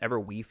whenever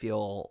we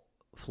feel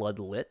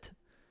floodlit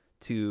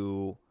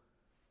to,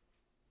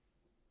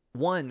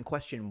 one,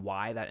 question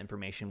why that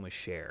information was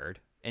shared,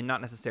 and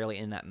not necessarily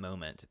in that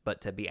moment,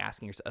 but to be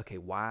asking yourself, okay,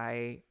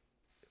 why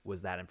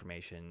was that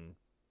information,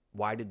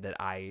 why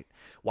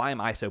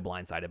am I so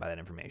blindsided by that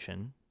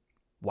information?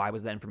 Why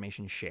was that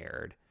information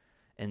shared?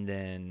 And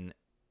then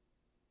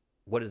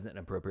what is an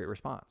appropriate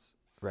response,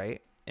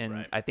 right? And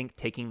Right. I think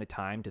taking the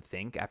time to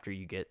think after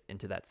you get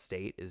into that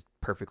state is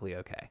perfectly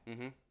okay.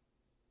 Mm-hmm.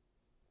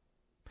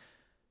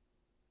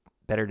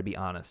 Better to be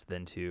honest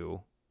than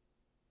to,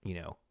 you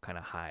know, kind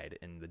of hide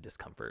in the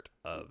discomfort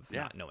of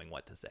Yeah. not knowing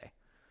what to say.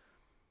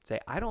 Say,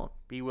 I don't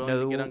Be willing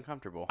to get know-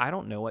 uncomfortable. I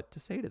don't know what to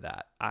say to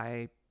that.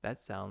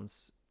 That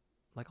sounds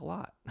like a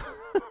lot.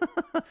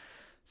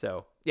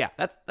 So, yeah,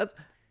 that's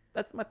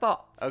my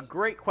thoughts. A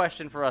great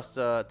question for us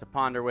to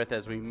ponder with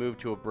as we move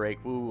to a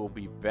break. We will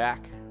be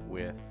back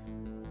with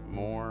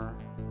more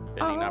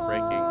Bending Not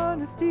Breaking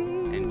Honesty.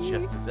 in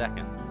just a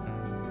second.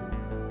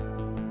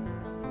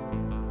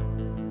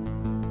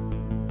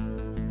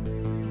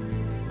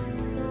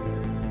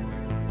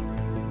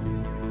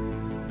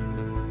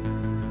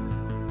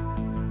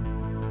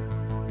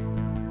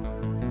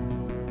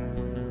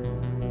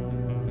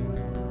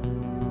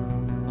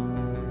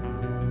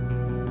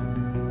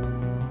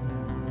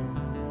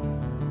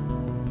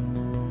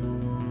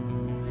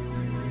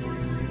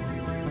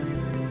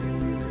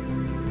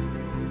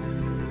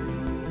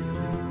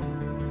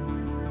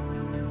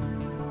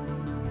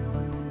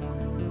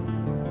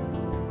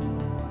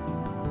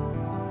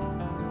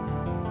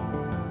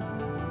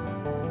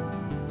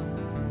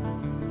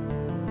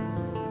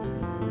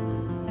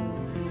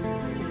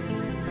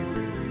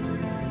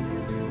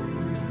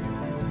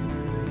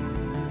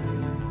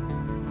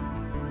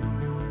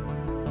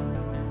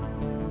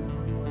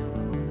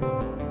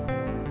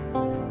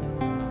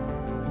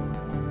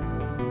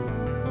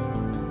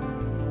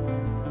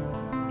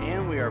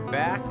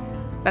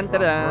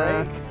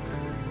 Dun-da-da.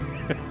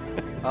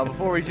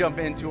 Before we jump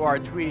into our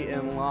tweet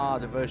and law,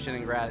 devotion,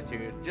 and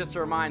gratitude, just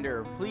a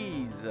reminder,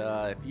 please,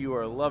 if you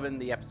are loving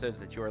the episodes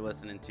that you are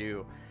listening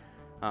to,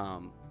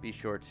 be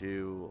sure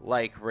to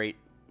like, rate,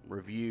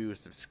 review,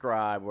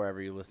 subscribe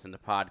wherever you listen to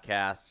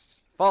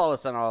podcasts. Follow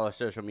us on all our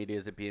social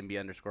medias at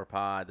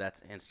BNB_pod.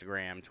 That's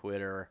Instagram,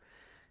 Twitter,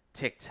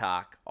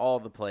 TikTok, all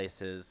the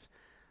places.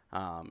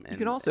 You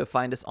can also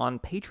find us on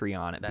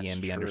Patreon at That's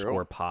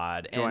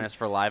BNB_pod. Join us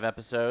for live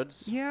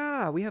episodes.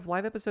 Yeah, we have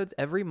live episodes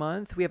every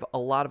month. We have a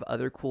lot of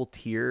other cool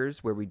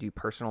tiers where we do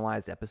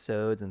personalized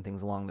episodes and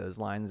things along those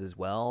lines as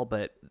well.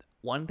 But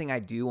one thing I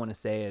do want to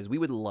say is we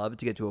would love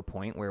to get to a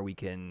point where we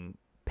can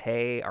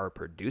pay our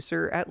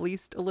producer at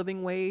least a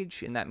living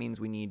wage, and that means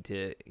we need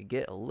to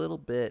get a little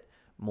bit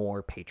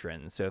more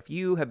patrons. So if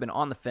you have been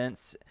on the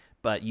fence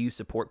but you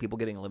support people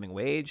getting a living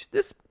wage,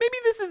 this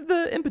is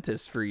the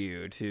impetus for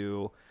you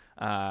to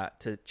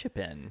chip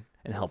in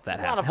and help that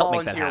happen. A lot of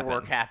volunteer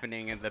work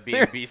happening in the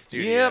B&B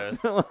studios.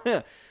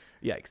 Yep.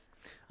 Yikes.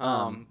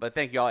 But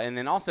thank you all. And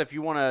then also, if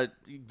you want to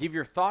give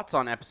your thoughts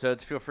on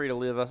episodes, feel free to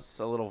leave us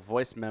a little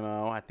voice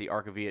memo at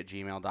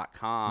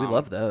thearchiv@gmail.com. We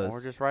love those.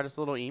 Or just write us a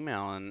little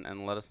email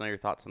and let us know your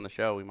thoughts on the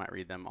show. We might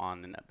read them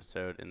on an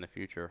episode in the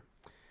future.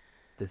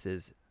 This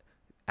is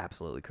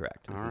absolutely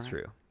correct. This is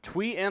true.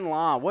 Tweet and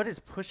law. What is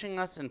pushing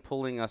us and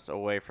pulling us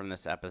away from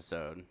this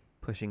episode?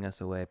 Pushing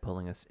us away,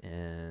 pulling us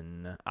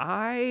in.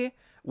 I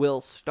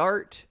will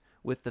start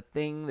with the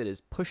thing that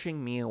is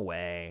pushing me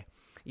away.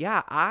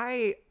 Yeah,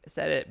 I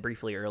said it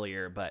briefly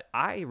earlier, but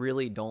I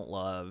really don't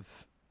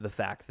love the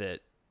fact that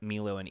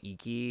Milo and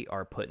Iki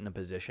are put in a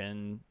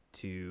position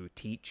to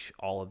teach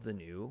all of the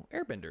new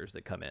airbenders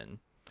that come in.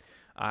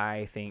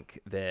 I think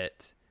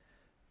that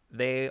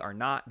they are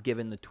not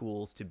given the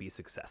tools to be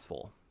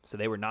successful. So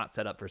they were not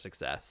set up for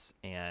success,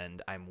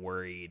 and I'm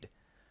worried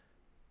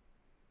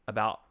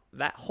about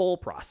that whole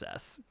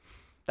process.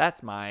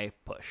 That's my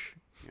push.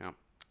 Yeah,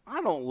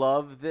 I don't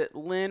love that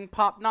Lynn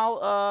popped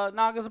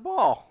Naga's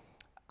ball.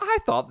 I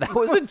thought that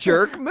was a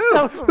jerk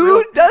move.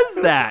 Who does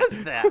that?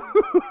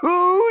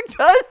 Who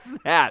does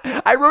that?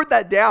 I wrote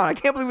that down. I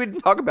can't believe we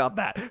didn't talk about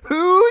that.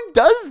 Who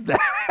does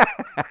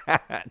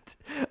that?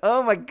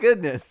 Oh my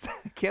goodness.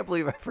 I can't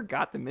believe I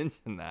forgot to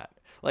mention that.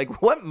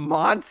 Like, what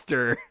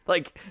monster,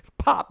 like,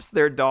 pops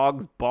their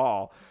dog's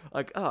ball?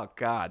 Like, oh,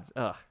 God.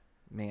 Ugh,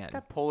 man.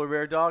 That polar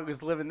bear dog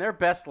was living their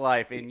best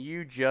life, and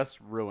you just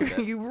ruined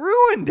it. You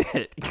ruined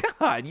it.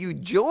 God, you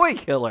joy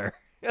killer.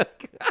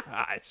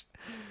 Gosh.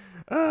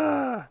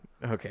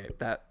 Okay,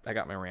 I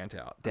got my rant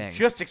out. Dang.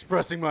 Just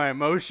expressing my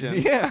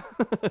emotions. Yeah.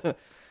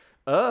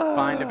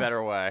 Find a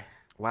better way.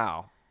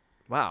 Wow.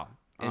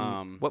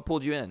 And what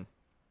pulled you in?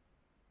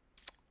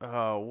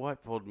 Oh,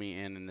 what pulled me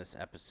in this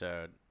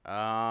episode? That's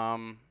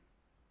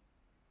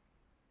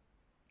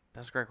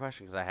a great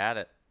question because I had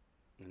it,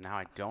 and now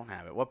I don't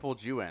have it. What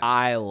pulled you in?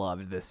 I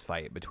loved this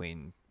fight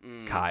between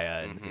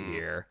Kaya and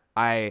Zahir.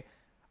 I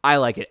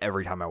like it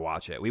every time I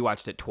watch it. We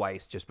watched it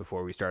twice just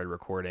before we started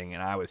recording,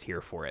 and I was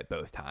here for it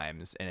both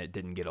times, and it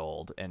didn't get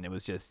old. And it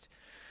was just,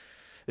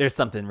 there's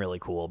something really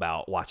cool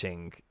about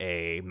watching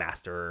a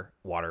master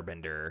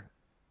waterbender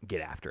get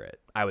after it.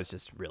 I was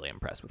just really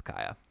impressed with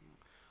Kaya.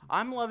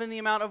 I'm loving the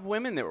amount of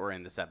women that were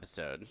in this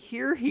episode.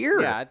 Here.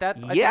 Yeah, I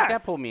think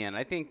that pulled me in.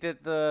 I think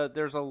that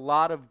there's a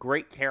lot of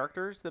great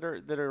characters that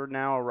are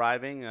now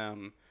arriving,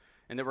 and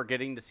that we're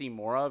getting to see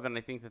more of. And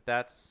I think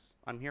that's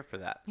I'm here for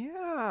that.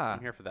 Yeah, I'm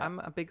here for that. I'm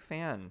a big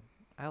fan.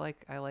 I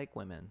like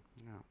women.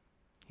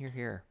 Yeah,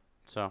 here.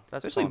 So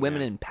that's especially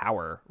women in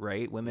power,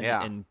 right? Women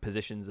in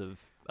positions of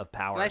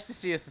power. It's nice to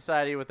see a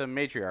society with a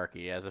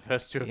matriarchy as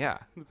opposed to a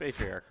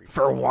patriarchy.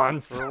 For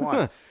once.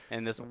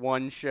 In this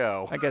one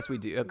show. I guess we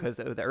do, because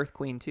of the Earth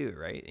Queen too,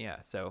 right? Yeah,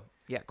 so,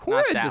 yeah,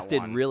 Korra just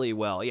did really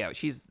well. Yeah,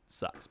 she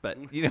sucks,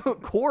 but,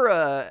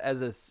 Korra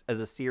as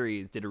a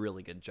series did a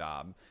really good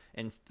job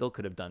and still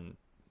could have done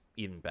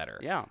even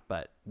better. Yeah.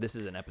 But this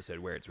is an episode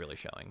where it's really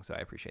showing, so I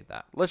appreciate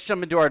that. Let's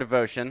jump into our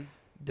devotion.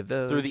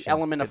 Through the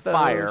element of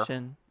fire,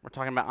 we're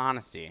talking about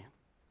honesty.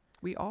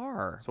 We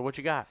are. So what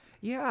you got?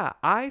 Yeah,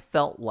 I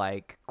felt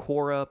like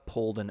Korra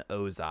pulled an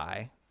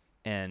Ozai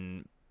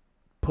and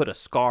put a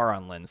scar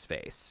on Lynn's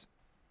face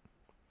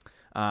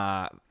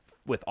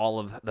with all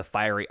of the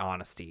fiery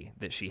honesty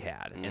that she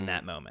had in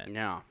that moment.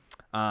 Yeah.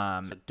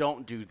 So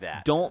don't do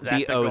that. Don't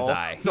be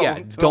Ozai.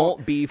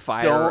 Don't be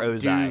fire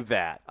Ozai. Don't do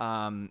that.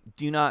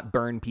 Do not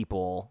burn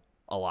people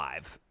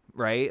alive,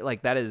 right?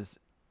 Like, that is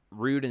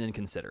rude and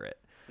inconsiderate.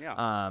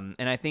 Yeah.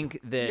 And I think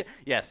that...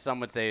 Yes, some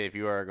would say if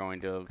you are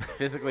going to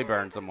physically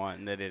burn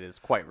someone, that it is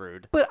quite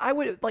rude. But I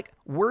would,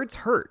 words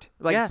hurt.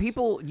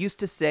 People used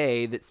to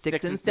say that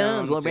sticks and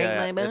stones will break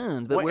my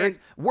bones. But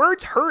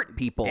words hurt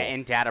people.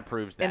 And data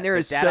proves that. And there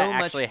is data so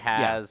much... actually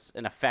has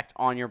an effect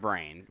on your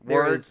brain.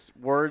 Words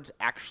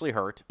actually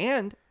hurt.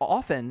 And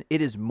often it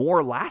is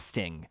more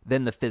lasting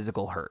than the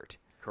physical hurt.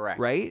 Correct.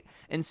 Right?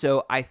 And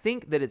so I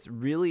think that it's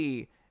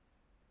really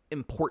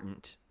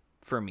important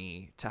for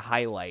me to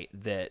highlight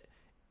that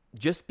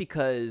just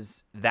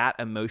because that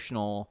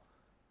emotional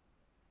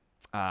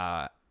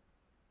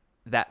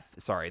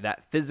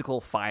that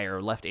physical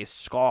fire left a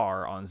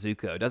scar on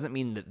Zuko doesn't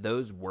mean that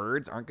those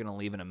words aren't going to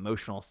leave an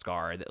emotional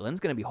scar that Lynn's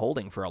going to be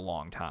holding for a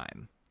long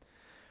time,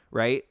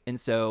 right? And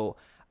so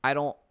I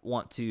don't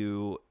want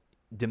to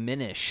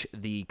diminish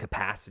the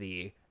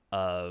capacity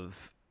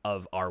of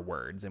our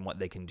words and what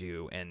they can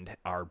do and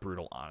our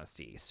brutal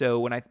honesty. So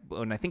when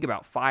I think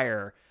about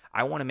fire,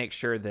 I want to make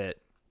sure that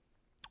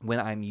when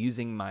I'm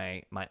using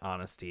my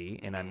honesty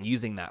and I'm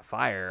using that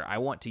fire, I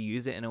want to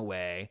use it in a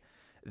way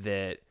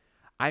that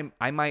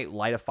I might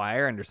light a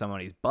fire under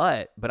somebody's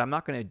butt, but I'm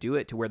not going to do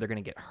it to where they're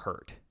going to get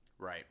hurt.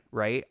 Right.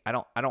 Right?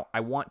 I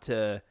want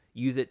to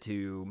use it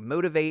to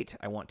motivate.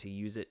 I want to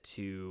use it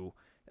to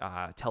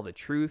tell the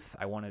truth.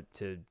 I want it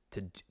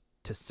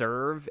to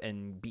serve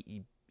and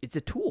be. It's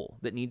a tool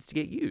that needs to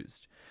get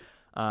used.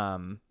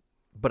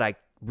 But I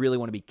really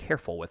want to be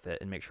careful with it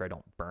and make sure I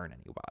don't burn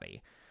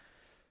anybody.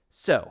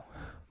 So,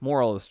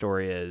 moral of the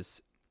story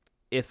is,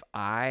 if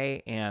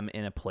I am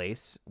in a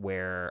place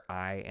where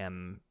I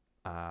am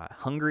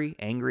hungry,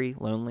 angry,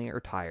 lonely, or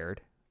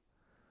tired,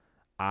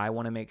 I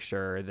want to make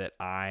sure that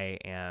I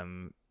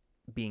am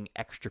being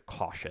extra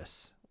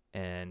cautious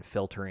and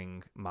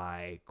filtering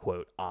my,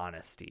 quote,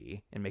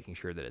 honesty and making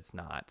sure that it's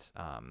not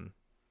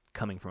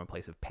coming from a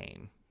place of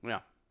pain. Yeah.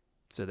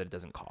 So that it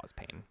doesn't cause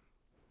pain.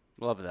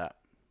 Love that.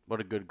 What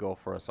a good goal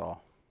for us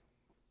all.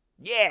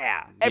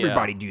 Yeah,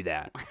 everybody do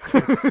that.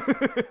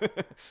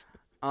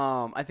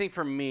 I think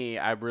for me,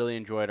 I really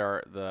enjoyed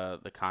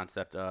the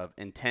concept of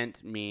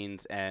intent,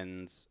 means,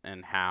 ends,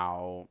 and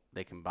how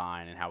they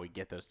combine and how we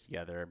get those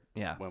together.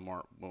 Yeah.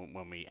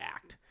 When we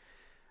act,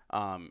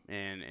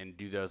 and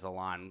do those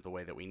align the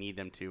way that we need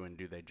them to, and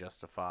do they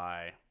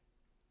justify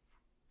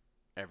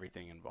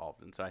everything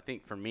involved? And so I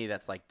think for me,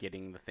 that's like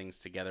getting the things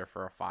together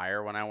for a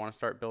fire when I want to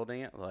start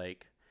building it.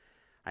 Like,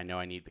 I know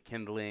I need the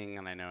kindling,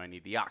 and I know I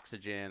need the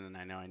oxygen, and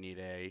I know I need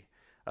a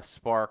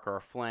spark or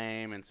a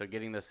flame. And so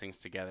getting those things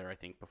together, I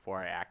think,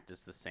 before I act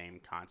is the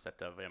same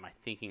concept of, am I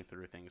thinking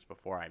through things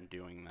before I'm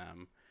doing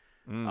them?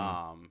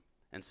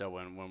 And so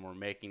when we're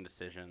making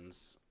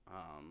decisions,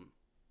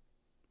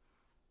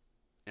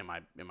 am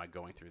I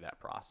going through that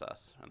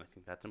process? And I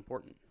think that's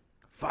important.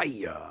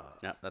 Fire.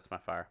 Yep, that's my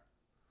fire.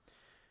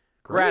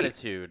 Great.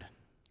 Gratitude.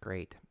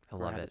 Great. I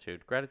love it.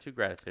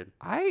 Gratitude.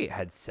 I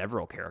had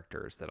several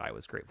characters that I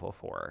was grateful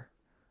for.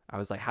 I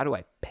was like, how do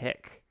I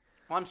pick?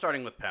 Well, I'm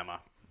starting with Pema.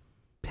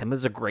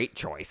 Pema's a great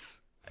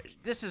choice.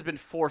 This has been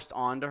forced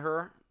onto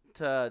her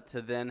to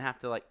then have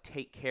to like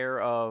take care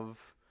of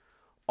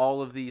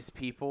all of these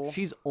people.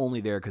 She's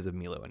only there because of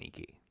Milo and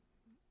Iki.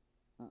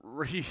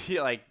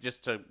 Like,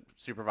 just to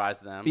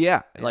supervise them.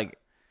 Yeah, like,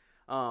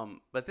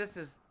 but this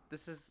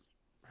is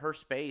her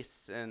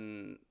space,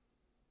 and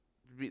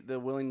the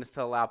willingness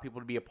to allow people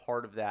to be a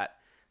part of that.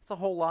 It's a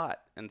whole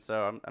lot, and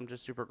so I'm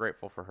just super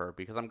grateful for her,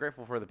 because I'm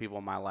grateful for the people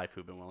in my life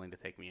who've been willing to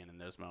take me in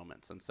those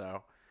moments, and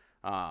so,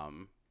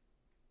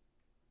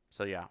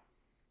 yeah,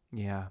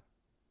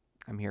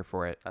 I'm here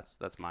for it.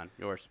 That's mine.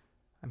 Yours.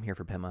 I'm here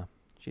for Pema.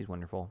 She's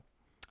wonderful.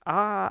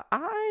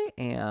 I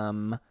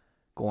am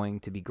going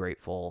to be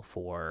grateful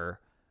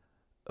for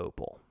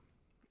Opal.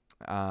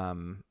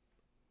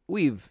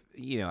 We've,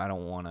 I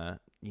don't want to,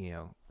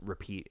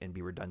 repeat and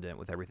be redundant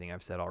with everything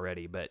I've said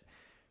already, but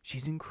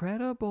she's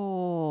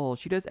incredible.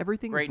 She does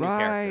everything right.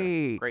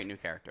 Great new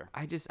character.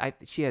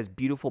 She has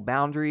beautiful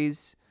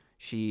boundaries.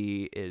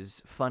 She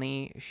is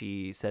funny.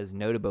 She says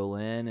no to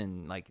Bolin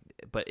and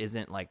but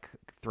isn't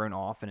thrown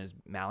off and is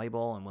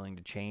malleable and willing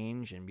to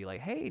change and be like,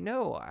 hey,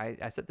 no,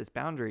 I set this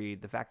boundary.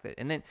 The fact that,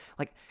 and then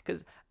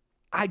because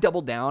I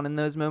double down in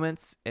those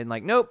moments and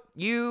nope,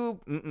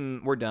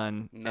 we're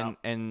done. No.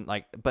 And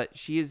but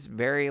she is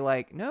very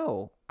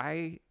no,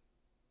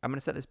 I'm going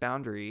to set this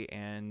boundary.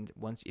 And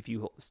if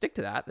you stick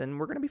to that, then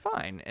we're going to be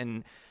fine.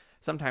 And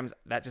sometimes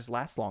that just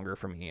lasts longer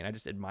for me. And I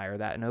just admire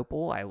that in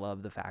Opal. I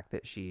love the fact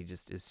that she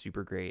just is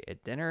super great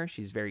at dinner.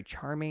 She's very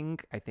charming.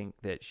 I think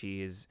that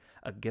she is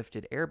a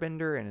gifted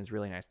airbender and is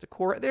really nice to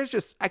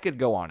Korra. I could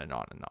go on and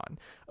on and on.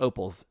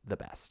 Opal's the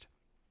best.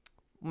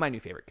 My new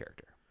favorite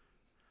character.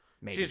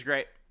 Maybe. She's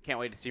great. Can't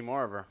wait to see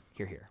more of her.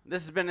 Here.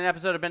 This has been an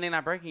episode of Bending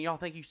Not Breaking. Y'all,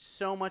 thank you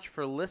so much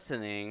for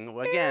listening.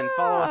 Again,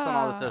 follow us on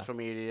all the social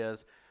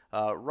medias.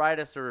 Write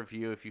us a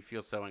review if you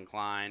feel so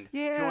inclined.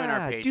 Yeah, join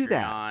our Patreon. do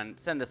that.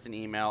 Send us an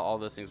email. All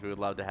those things. We would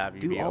love to have you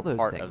do be a all those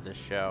part things. of this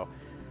show.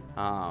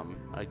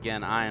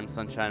 Again, I am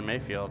Sunshine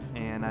Mayfield.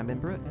 And I'm Ben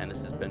Brutt. And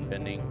this has been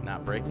Bending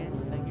Not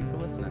Breaking. Thank you for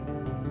listening.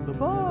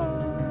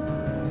 Bye-bye.